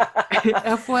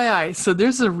FYI. So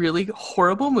there's a really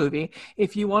horrible movie.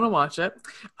 If you want to watch it,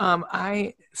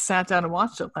 I sat down and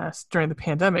watched it during the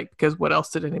pandemic, because what else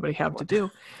did anybody have to do?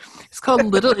 It's called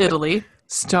Little Italy,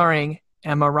 starring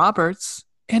Emma Roberts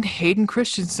and Hayden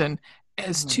Christensen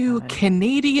as two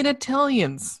Canadian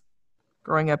Italians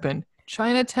growing up in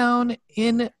Chinatown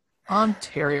in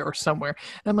Ontario or somewhere.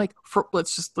 And I'm like,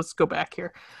 let's go back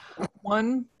here.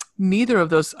 One, neither of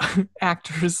those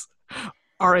actors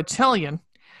are Italian.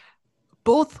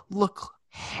 Both look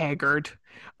haggard.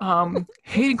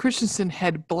 Hayden Christensen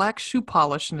had black shoe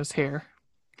polish in his hair.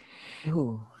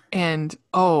 Ooh. And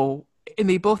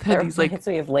they both had these like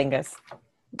history of lingus.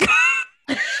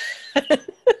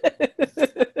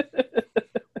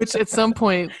 Which at some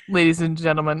point, ladies and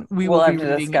gentlemen, we'll have be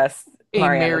to discuss a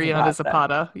Mariana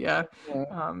Zapata. Yeah.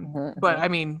 But I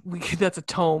mean, that's a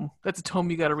tome. That's a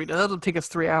tome you got to read. That'll take us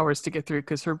 3 hours to get through,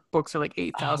 because her books are like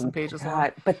 8,000 pages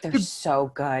long. But they're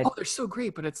so good. Oh, they're so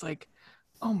great. But it's like,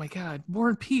 oh my God, War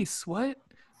and Peace. What?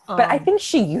 But I think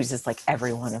she uses like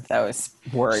every one of those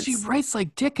words. She writes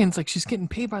like Dickens, like she's getting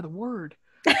paid by the word.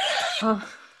 God.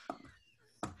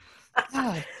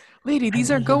 Lady, these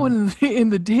are going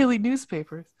in the daily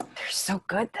newspapers. They're so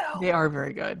good, though. They are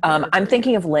very good. I'm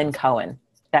thinking of Lynn Cohen.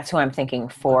 That's who I'm thinking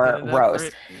for Rose.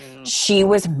 Yeah. She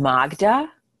was Magda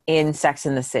in Sex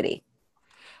and the City.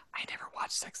 I never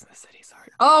watched Sex and the City, sorry.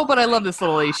 Oh, but I love this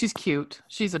little lady. She's cute.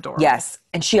 She's adorable. Yes.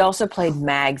 And she also played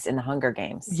Mags in The Hunger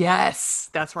Games. Yes.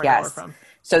 That's where I know her from.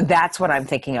 So that's what I'm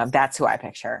thinking of. That's who I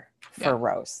picture for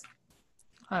Rose.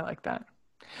 I like that.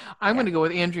 I'm going to go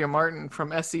with Andrea Martin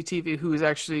from SCTV, who is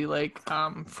actually like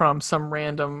from some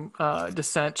random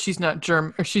descent. She's not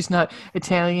German, or she's not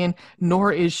Italian,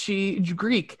 nor is she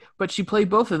Greek, but she played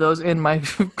both of those in My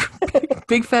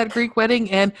Big Fat Greek Wedding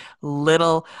and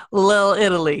Little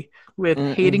Italy with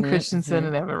Hayden Christensen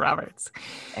and Emma Roberts.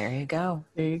 There you go.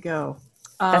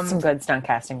 That's some good stunt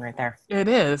casting right there. It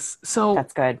is. So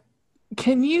that's good.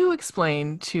 Can you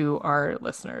explain to our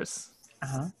listeners,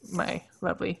 my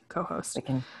lovely co-host, we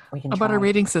can about our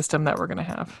rating system that we're going to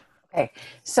have? Okay,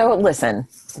 so listen,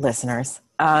 listeners,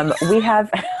 we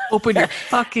have open your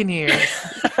fucking ears.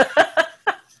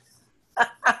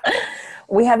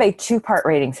 We have a 2-part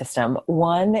rating system.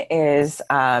 One is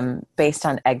based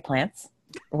on eggplants,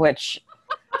 which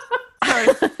sorry,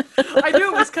 I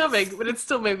knew it was coming, but it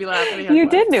still made me laugh. You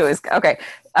did know it was okay.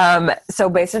 So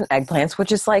based on eggplants,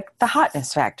 which is like the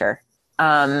hotness factor.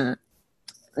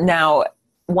 Now,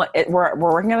 we're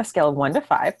working on a scale of 1 to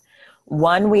 5.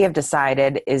 1 we have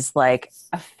decided is like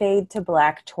a fade to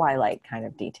black Twilight kind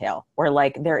of detail, where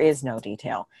like there is no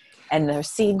detail, and the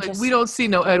scene like, just we don't see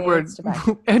no Edward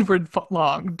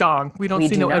Dong. We don't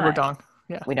see no Edward Dong.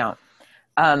 Yeah, we don't.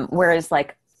 Whereas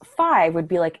like 5 would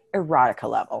be like erotica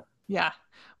level. Yeah.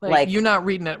 Like you're not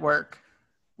reading at work.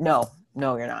 No,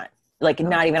 you're not. Like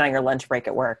not even on your lunch break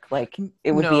at work. Like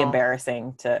it would be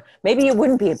embarrassing to, maybe it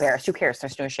wouldn't be embarrassed. Who cares?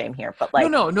 There's no shame here, but like.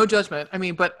 No judgment. I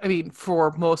mean,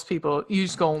 for most people, you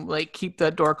just go like keep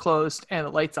the door closed and the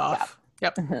lights off.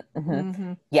 Yep.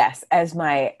 Yes.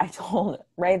 I told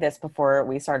Ray this before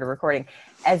we started recording,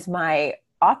 as my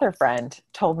author friend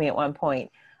told me at one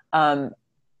point,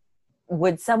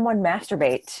 would someone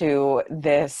masturbate to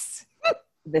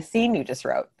the scene you just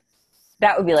wrote?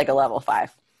 That would be like a level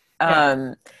 5.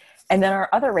 Yeah. And then our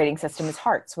other rating system is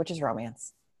hearts, which is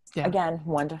romance. Yeah. Again,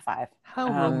 1 to 5. How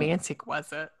romantic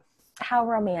was it? How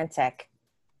romantic.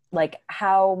 Like,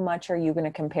 how much are you going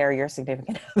to compare your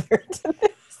significant other to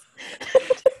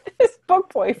this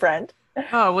book boyfriend?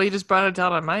 Oh, well, you just brought it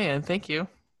down on my end. Thank you.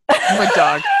 My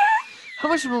dog. How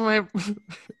much of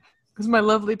is my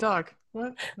lovely dog?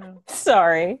 What? No.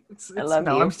 Sorry. I love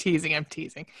you. I'm teasing.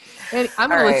 And I'm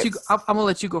gonna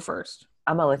let you go first.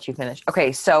 I'm gonna let you finish.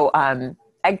 Okay, so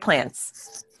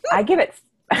eggplants. I give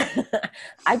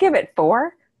it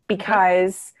 4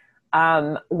 because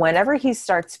whenever he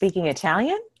starts speaking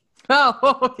Italian, yeah.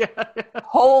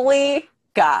 Holy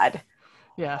God.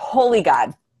 Yeah. Holy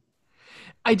God.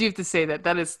 I do have to say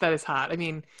that is hot. I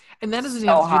mean, and that doesn't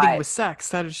have anything with sex.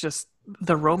 That is just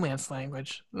the romance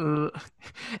language. Ugh.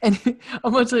 And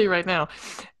I'm going to tell you right now,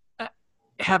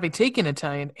 having taken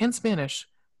Italian and Spanish,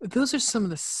 those are some of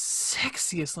the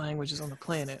sexiest languages on the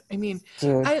planet. I mean,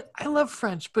 I love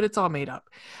French, but it's all made up.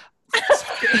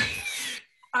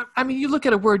 I mean, you look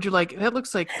at a word, you're like, that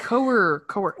looks like coer.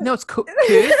 No, it's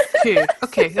kid.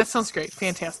 Okay, that sounds great.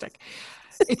 Fantastic.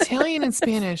 Italian and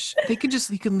Spanish, you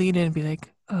can lean in and be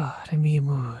like, oh, mi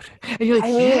amor. And you're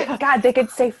like, God, they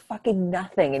could say fucking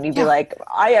nothing. And you'd be like,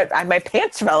 my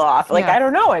pants fell off. Like, I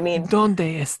don't know. I mean. Donde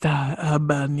está el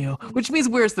baño? Which means,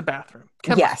 where's the bathroom?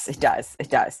 Yes, it does. It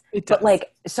does. But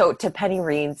like, so to Penny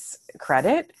Reid's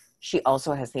credit, she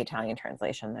also has the Italian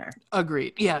translation there.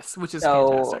 Agreed. Yes, which is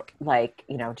fantastic. Like,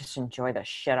 just enjoy the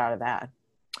shit out of that.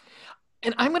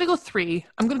 And I'm going to go 3.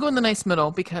 I'm going to go in the nice middle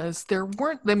because there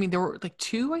were like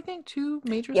 2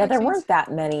 major. Yeah, there weren't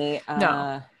that many.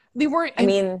 No, they weren't.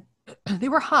 They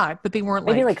were hot, but they weren't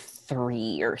maybe like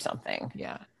 3 or something.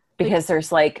 Yeah. Because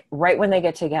there's like right when they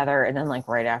get together and then like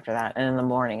right after that and in the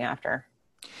morning after.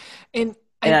 And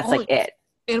that's like it.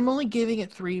 And I'm only giving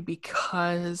it 3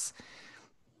 because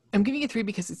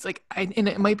it's like, and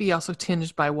it might be also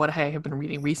tinged by what I have been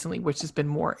reading recently, which has been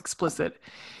more explicit,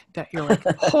 that you're like,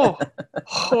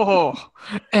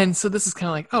 and so this is kind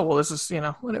of like, oh, well, this is, I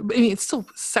mean, it's still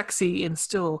sexy and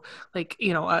still like,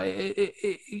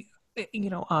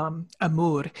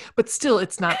 amour, but still,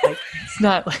 it's not like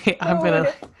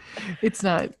it's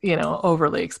not,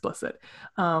 overly explicit.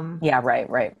 Yeah,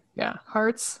 right. Yeah,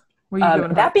 hearts. What are you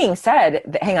doing? That being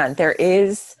said, hang on,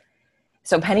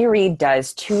 so Penny Reid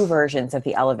does 2 versions of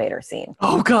the elevator scene.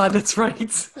 Oh God, that's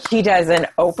right. She does an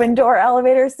open door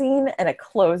elevator scene and a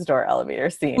closed door elevator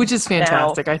scene. Which is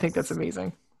fantastic. I think that's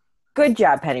amazing. Good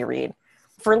job, Penny Reid,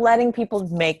 for letting people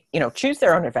choose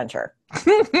their own adventure.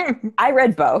 I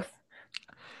read both.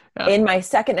 Yeah. In my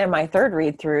second and my third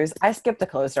read throughs, I skipped the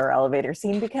closed door elevator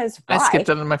scene because why? I skipped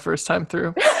it on my first time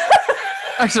through.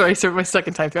 Actually, I skipped my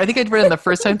second time through. I think I'd read it the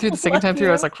first time through. The second time through,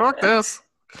 I was like, fuck this.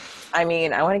 I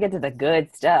mean, I want to get to the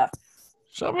good stuff.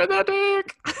 Show me that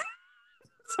dick.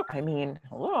 I mean,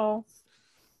 hello.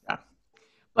 Yeah.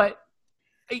 But,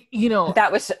 that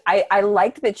was, I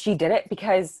liked that she did it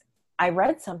because I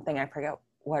read something, I forget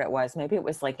what it was. Maybe it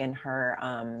was like in her,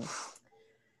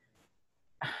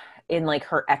 in like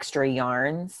her extra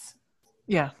yarns.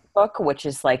 Yeah. Book, which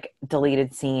is like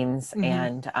deleted scenes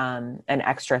and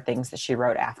extra things that she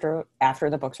wrote after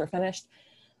the books were finished.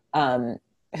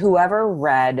 Whoever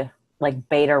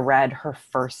beta read her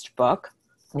first book,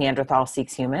 Neanderthal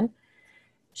Seeks Human,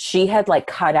 she had like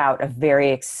cut out a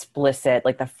very explicit,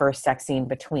 like the first sex scene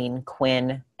between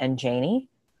Quinn and Janie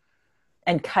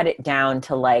and cut it down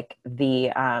to like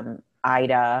the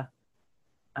Ida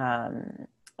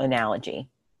analogy.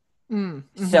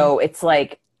 Mm-hmm. So it's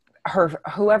like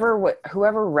whoever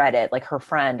read it, like her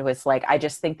friend was like, I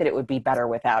just think that it would be better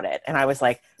without it. And I was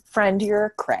like, friend,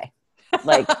 you're cray.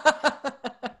 Like,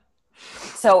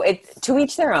 so it's to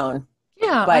each their own.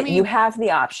 Yeah. But you have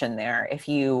the option there if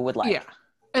you would like. Yeah.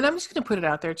 And I'm just going to put it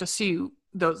out there just so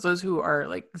those who are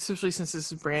like, especially since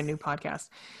this is a brand new podcast,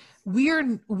 we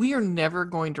are never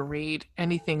going to read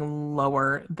anything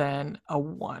lower than a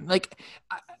 1. Like,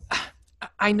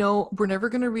 I know we're never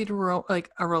going to read a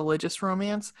religious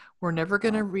romance. We're never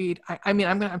going to read.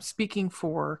 I'm speaking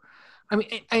for I mean,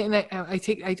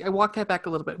 I walk that back a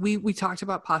little bit. We talked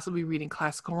about possibly reading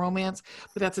classical romance,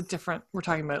 but we're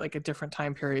talking about like a different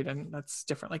time period, and that's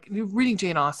different. Like reading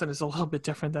Jane Austen is a little bit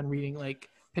different than reading like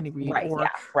Penny Reed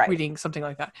reading something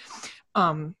like that.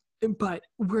 But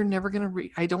we're never going to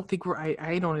read, I don't think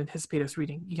I don't anticipate us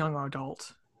reading young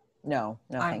adult. No,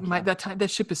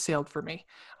 that ship has sailed for me.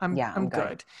 I'm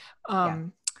good. Yeah.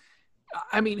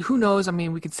 I mean, who knows? I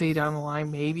mean, we could say down the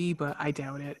line maybe, but I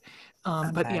doubt it.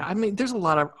 But yeah, I mean, there's a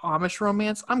lot of Amish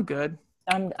romance. I'm good.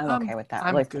 I'm okay with that.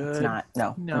 I'm like, good. It's not.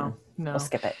 No. No. We'll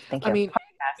skip it. Thank you. I mean,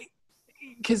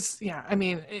 because I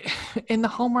mean, in the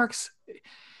Hallmarks,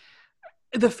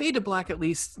 the Fade to Black, at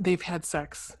least they've had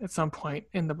sex at some point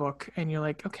in the book, and you're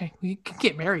like, okay, we can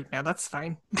get married now. That's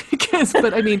fine.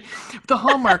 But I mean, the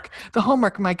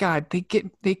Hallmark, my God,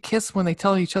 they kiss when they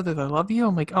tell each other they love you.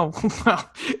 I'm like, oh, well,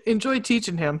 enjoy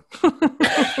teaching him.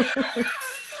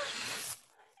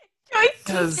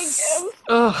 Because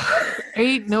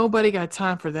ain't nobody got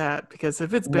time for that, because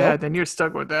if it's bad, then you're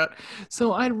stuck with that.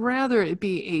 So I'd rather it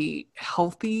be a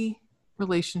healthy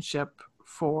relationship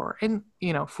for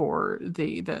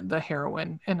the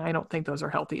heroine, and I don't think those are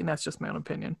healthy, and that's just my own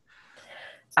opinion.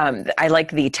 I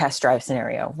like the test drive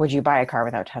scenario. Would you buy a car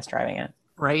without test driving it?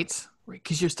 Right,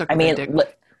 because you're stuck with that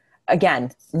dick.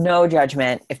 Again, no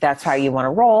judgment. If that's how you want to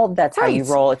roll, that's how you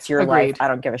roll. It's your life. I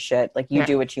don't give a shit. Like, you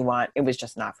do what you want. It was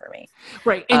just not for me.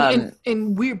 Right.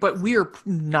 And we're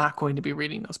not going to be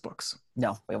reading those books.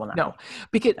 No, we will not. No,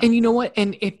 because, and you know what?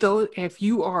 And if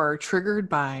you are triggered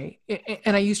by,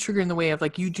 and I use trigger in the way of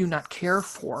like, you do not care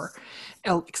for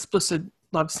explicit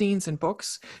love scenes in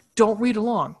books, don't read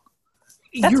along.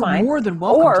 That's You're fine. More than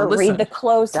welcome to listen. Or read the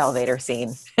closed elevator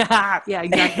scene. Yeah,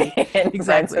 exactly.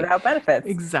 Exactly. Without benefits.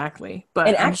 Exactly. But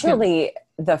and actually,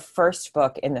 the first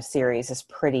book in the series is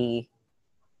pretty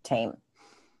tame,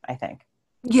 I think.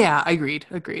 Yeah, agreed.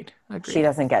 She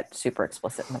doesn't get super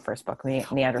explicit in the first book.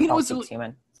 Neanderthal speaks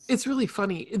human. It's really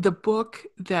funny. The book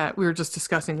that we were just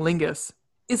discussing, Lingus,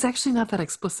 is actually not that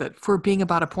explicit for being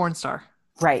about a porn star.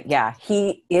 Right, yeah.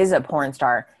 He is a porn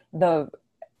star.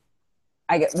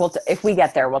 If we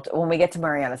get there, when we get to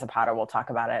Mariana Zapata, we'll talk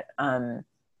about it.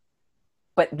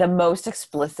 But the most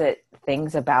explicit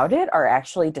things about it are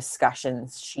actually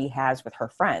discussions she has with her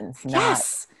friends, not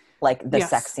like the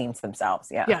sex scenes themselves.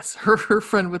 Yeah. Yes, her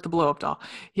friend with the blow-up doll.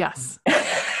 Yes.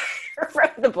 Her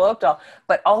friend with the blow-up doll,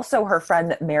 but also her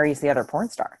friend that marries the other porn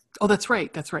star. Oh, that's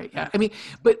right. Yeah. I mean,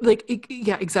 but like,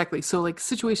 yeah, exactly. So like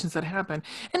situations that happen,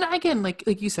 and again,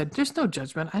 like you said, there's no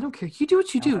judgment. I don't care. You do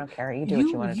what you do. I don't care. You do what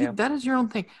you want to do. That is your own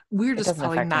thing. We're just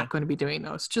probably not going to be doing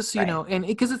those. Just so you know, and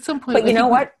because at some point, but you know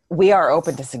what? We are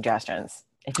open to suggestions.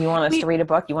 If you want us to read a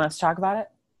book, you want us to talk about it,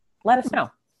 let us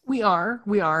know. We are,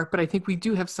 but I think we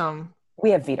do have some.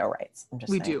 We have veto rights.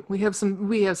 We do. We have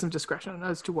some discretion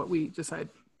as to what we decide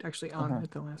actually on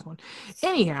at the last one.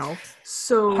 Anyhow,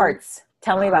 so Hearts.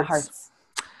 Tell me about Hearts.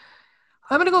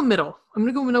 I'm gonna go middle.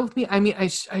 With me. I mean,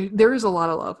 there is a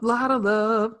lot of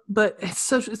love, but it's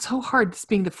so hard. This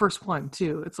being the first one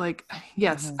too. It's like,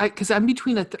 yes, because I'm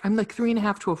between I'm like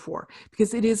 3.5 to a 4,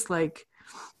 because it is like,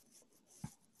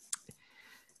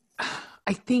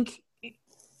 I think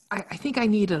I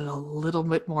needed a little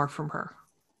bit more from her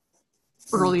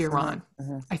earlier on.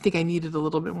 I think I needed a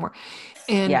little bit more.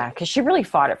 And yeah, because she really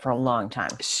fought it for a long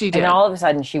time. She did. And all of a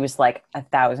sudden she was like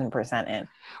 1,000% in.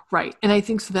 Right. And I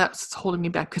think so that's holding me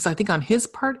back, because I think on his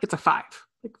part, it's a 5.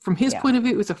 Like from his point of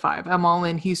view, it was a 5. I'm all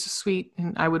in. He's sweet,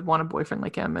 and I would want a boyfriend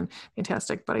like him, and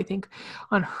fantastic. But I think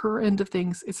on her end of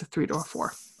things, it's a 3 to a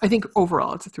 4. I think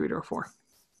overall it's a 3 to a 4.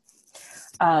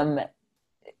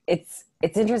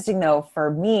 It's interesting though,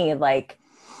 for me, like,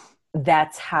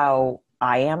 that's how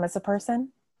I am as a person,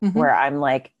 where I'm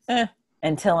like,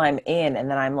 until I'm in, and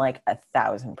then I'm like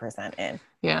 1,000% in.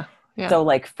 Yeah. So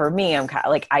like for me, I'm kind of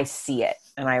like, I see it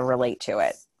and I relate to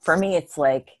it. For me, it's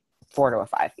like 4 to a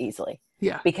 5 easily.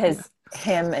 Yeah. Because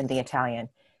him and the Italian,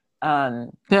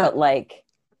 but like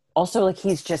also like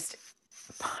he's just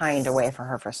pined away for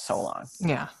her for so long.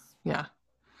 Yeah.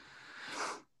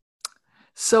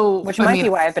 So, which might be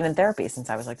why I've been in therapy since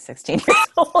I was like 16 years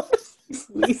old.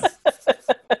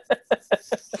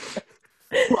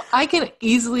 Well, I can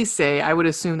easily say, I would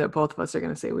assume that both of us are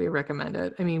going to say we recommend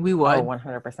it. I mean, we would. Oh,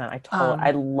 100%.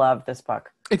 I love this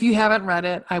book. If you haven't read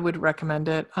it, I would recommend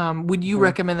it. Would you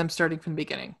recommend them starting from the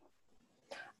beginning?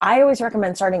 I always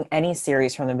recommend starting any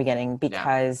series from the beginning,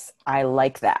 because I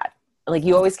like that. Like,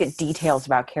 you always get details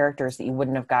about characters that you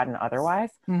wouldn't have gotten otherwise.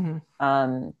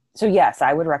 So yes,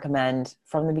 I would recommend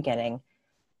from the beginning,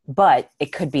 but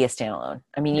it could be a standalone.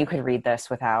 I mean, you could read this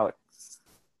without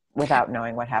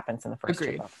knowing what happens in the first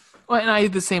two books. Well, and I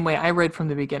the same way. I read from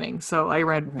the beginning, so I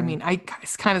read. I mean, I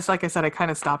kind of like I said, I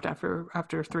kind of stopped after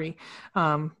 3,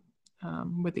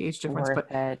 with the age difference. Worth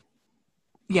But it.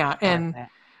 yeah, and Worth it.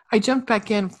 I jumped back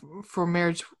in for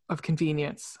Marriage of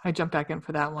Convenience. I jumped back in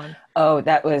for that one. Oh,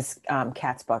 that was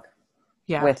Kat's book.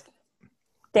 Yeah, With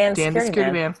Dan the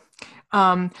Security Man.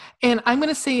 And I'm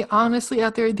gonna say honestly,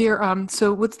 out there,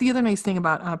 so what's the other nice thing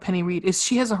about Penny Reed is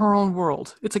she has her own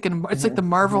world. It's like it's like the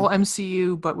Marvel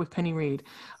MCU, but with Penny Reed,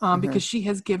 because she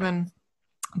has given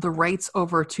the rights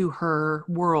over to her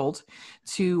world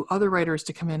to other writers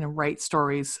to come in and write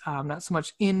stories, not so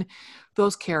much in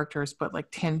those characters, but like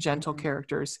tangential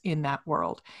characters in that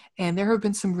world. And there have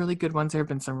been some really good ones. There have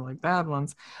been some really bad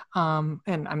ones. And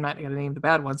I'm not going to name the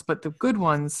bad ones, but the good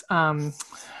ones, I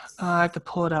have to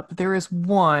pull it up. There is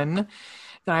one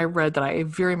that I read that I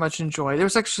very much enjoy.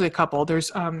 There's actually a couple.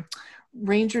 There's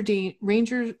Ranger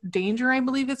Danger, I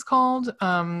believe it's called.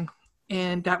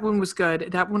 And that one was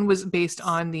good. That one was based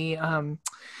on the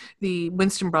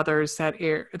Winston brothers that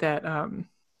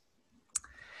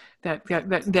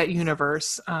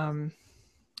universe. I'm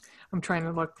trying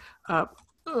to look up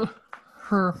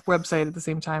her website at the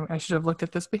same time. I should have looked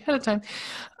at this ahead of time.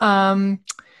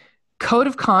 Code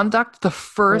of Conduct, the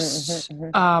first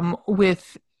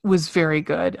was very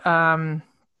good.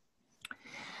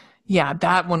 Yeah,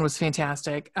 that one was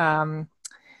fantastic.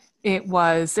 There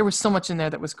was so much in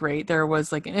there that was great. There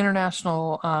was like an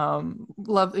international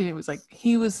love. It was like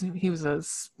he was a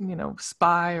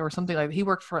spy or something like that. He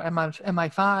worked for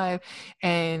MI5,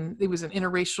 and it was an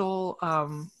interracial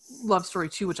love story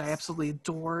too, which I absolutely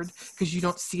adored because you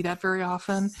don't see that very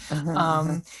often.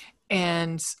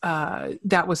 And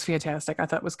that was fantastic. I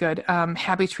thought it was good.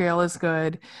 Happy Trail is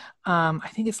good. I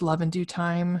think it's Love in Due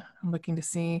Time. I'm looking to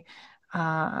see.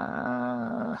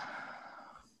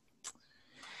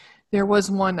 There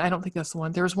was one, I don't think that's the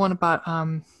one. There was one about,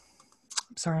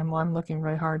 sorry, I'm looking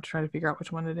really hard to try to figure out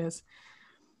which one it is.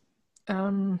 She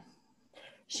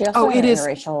also had an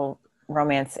interracial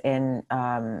romance in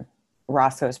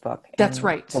Roscoe's book. That's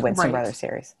right. The Winston Brothers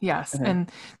series. Yes. And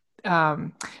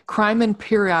Crime and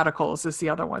Periodicals is the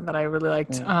other one that I really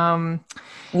liked.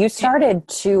 You started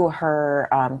to her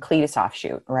Cletus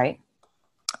offshoot, right?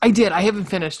 I did. I haven't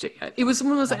finished it yet. It was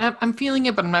one of those, I'm feeling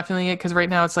it, but I'm not feeling it because right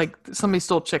now it's like somebody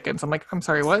stole chickens. I'm like, I'm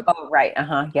sorry, what? Oh, right.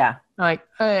 Yeah. I'm like,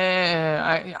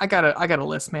 I got a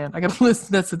list, man. I got a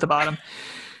list that's at the bottom.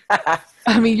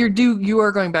 I mean, you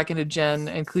are going back into Jen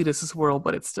and Cletus's world,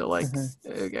 but it's still like,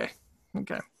 okay. You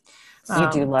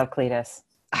do love Cletus.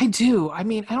 I do. I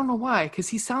mean, I don't know why, because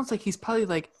he sounds like he's probably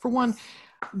like, for one,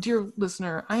 dear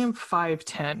listener, I am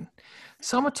 5'10",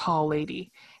 so I'm a tall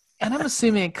lady. And I'm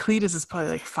assuming Cletus is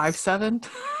probably like 5'7".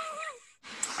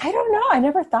 I don't know. I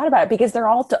never thought about it because they're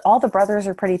all the brothers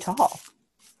are pretty tall.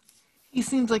 He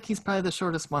seems like he's probably the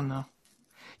shortest one, though.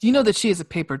 Do you know that she has a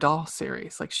paper doll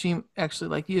series? Like she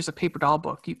actually there's a paper doll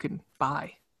book you can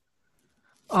buy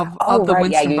of the right.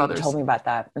 Winston you brothers. You told me about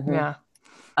that. Yeah.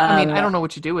 I mean, I don't know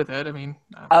what you do with it. I mean,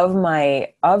 of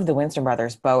the Winston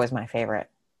brothers, Bo is my favorite.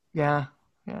 Yeah.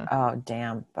 Oh,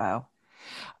 damn, Bo.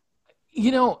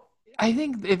 I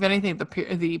think if anything, the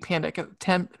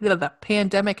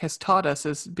pandemic has taught us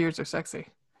is beards are sexy.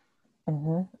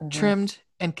 Trimmed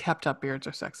and kept up beards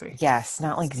are sexy. Yes,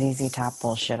 not like ZZ Top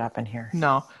bullshit up in here.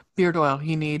 No, beard oil.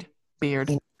 You need beard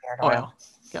oil.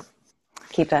 Yep.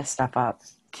 Keep that stuff up.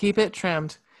 Keep it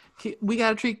trimmed. We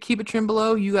gotta keep it trimmed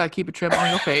below. You gotta keep it trimmed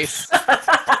on your face.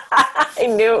 I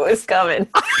knew it was coming.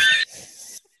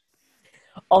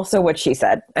 Also, what she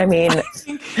said. I mean.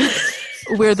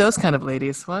 We're those kind of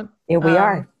ladies. What? Yeah, we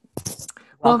are.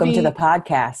 Welcome to the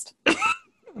podcast,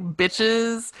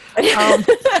 bitches.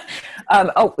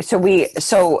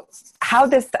 So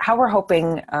how we're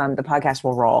hoping the podcast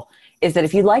will roll is that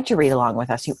if you'd like to read along with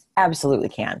us, you absolutely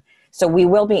can. So we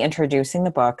will be introducing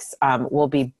the books. We'll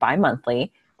be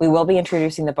bi-monthly. We will be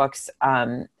introducing the books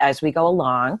as we go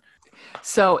along.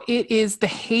 So it is The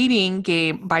Hating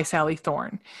Game by Sally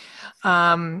Thorne.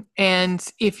 And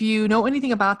if you know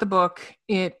anything about the book,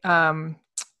 it's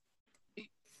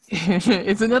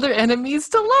another enemies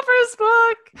to lovers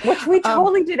book, which we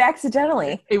totally did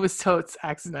accidentally. It was totes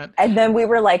accident. And then we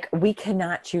were like, we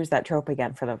cannot choose that trope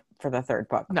again for the third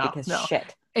book. No.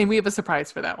 Shit. And we have a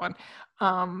surprise for that one.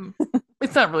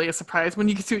 It's not really a surprise when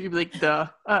you get to it. You'll be like, duh.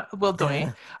 Well,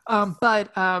 doing.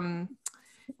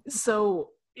 So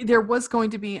there was going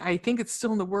to be, I think it's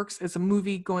still in the works as a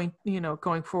movie going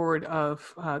forward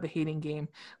of The Hating Game.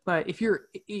 But if you're,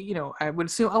 I would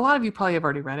assume a lot of you probably have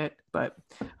already read it, but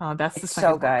that's the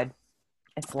second book. So good.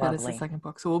 It's lovely. That is the second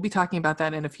book. So we'll be talking about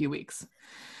that in a few weeks.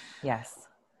 Yes.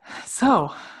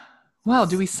 So Well,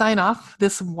 do we sign off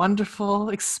this wonderful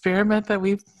experiment that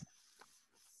we've,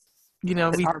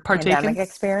 Our partaken? pandemic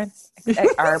experience,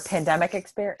 our pandemic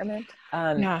experiment.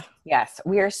 Yeah. Yes,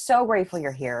 we are so grateful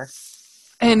you're here.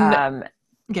 And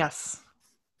yes,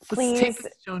 please let's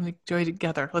take this joy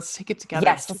together. Let's take it together.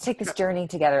 Yes, let's take this journey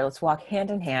together. Let's walk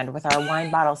hand in hand with our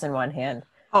wine bottles in one hand.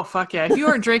 Oh, fuck yeah. If you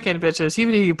aren't drinking, bitches,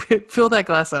 even if you fill that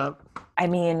glass up. I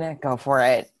mean, go for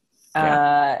it.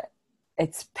 Yeah.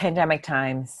 It's pandemic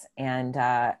times. And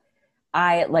I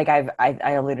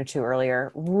alluded to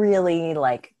earlier, really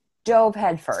like dove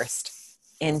headfirst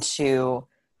into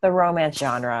the romance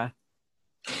genre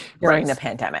during the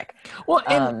pandemic. Well,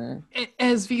 and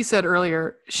as V said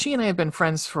earlier, she and I have been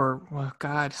friends for, oh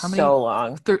God, how many? So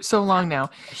long. So long now.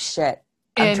 Shit.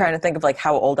 I'm trying to think of like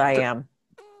how old I am.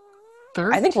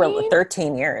 13? I think we're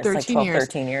 13 years. 13 like 12, years.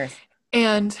 13 years.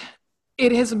 And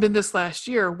it hasn't been this last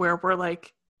year where we're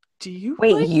like, do you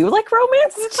you like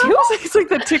romance too? It's like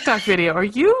that TikTok video.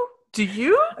 Do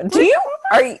you?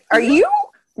 Are you?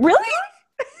 Really?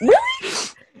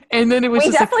 And then it was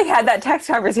we definitely had that text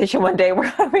conversation one day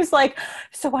where I was like,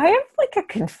 so I have like a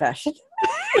confession.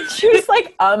 And she was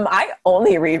like, I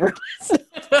only read romance.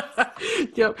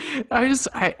 Yep. As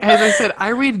I said, I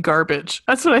read garbage.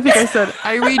 That's what I think I said.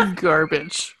 I read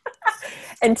garbage.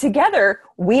 And together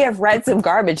we have read some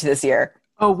garbage this year.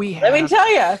 Oh, we have. Let me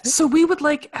tell you. So we would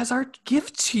like, as our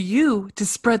gift to you, to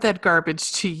spread that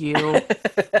garbage to you.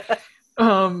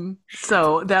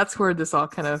 So that's where this all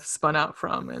kind of spun out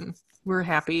from, and we're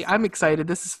happy. I'm excited.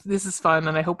 This is fun,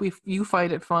 and I hope you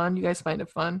find it fun. You guys find it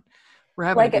fun. We're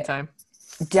having a good time.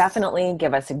 Definitely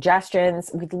give us suggestions.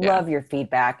 We'd love your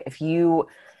feedback. If you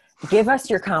give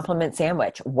us your compliment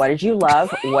sandwich, what did you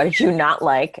love? What did you not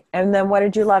like? And then what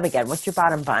did you love again? What's your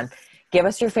bottom bun? Give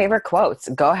us your favorite quotes.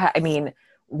 Go ahead. I mean,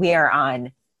 we're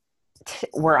on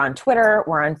Twitter.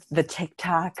 We're on the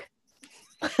TikTok.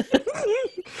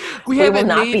 We will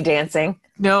not be dancing.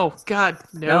 No, God,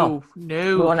 no.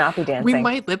 We will not be dancing. We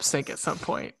might lip sync at some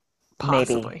point.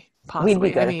 Possibly. We'd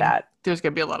be good at that. There's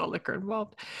gonna be a lot of liquor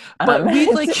involved, but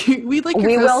we'd like you. We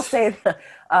will say that,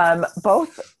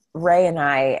 both Ray and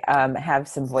I have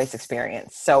some voice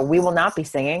experience, so we will not be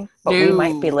singing, but we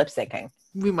might be lip syncing.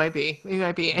 We might be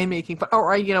and making fun.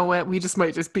 Or you know what? We just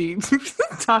be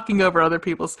talking over other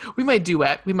people's. We might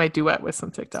duet with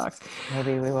some TikToks.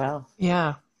 Maybe we will.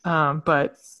 Yeah.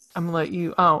 But I'm gonna let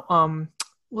you.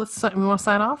 We want to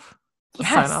sign off.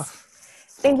 Let's sign off.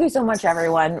 Thank you so much,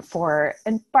 everyone, for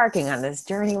embarking on this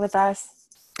journey with us.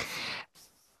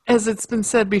 As it's been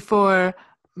said before,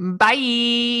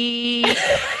 bye.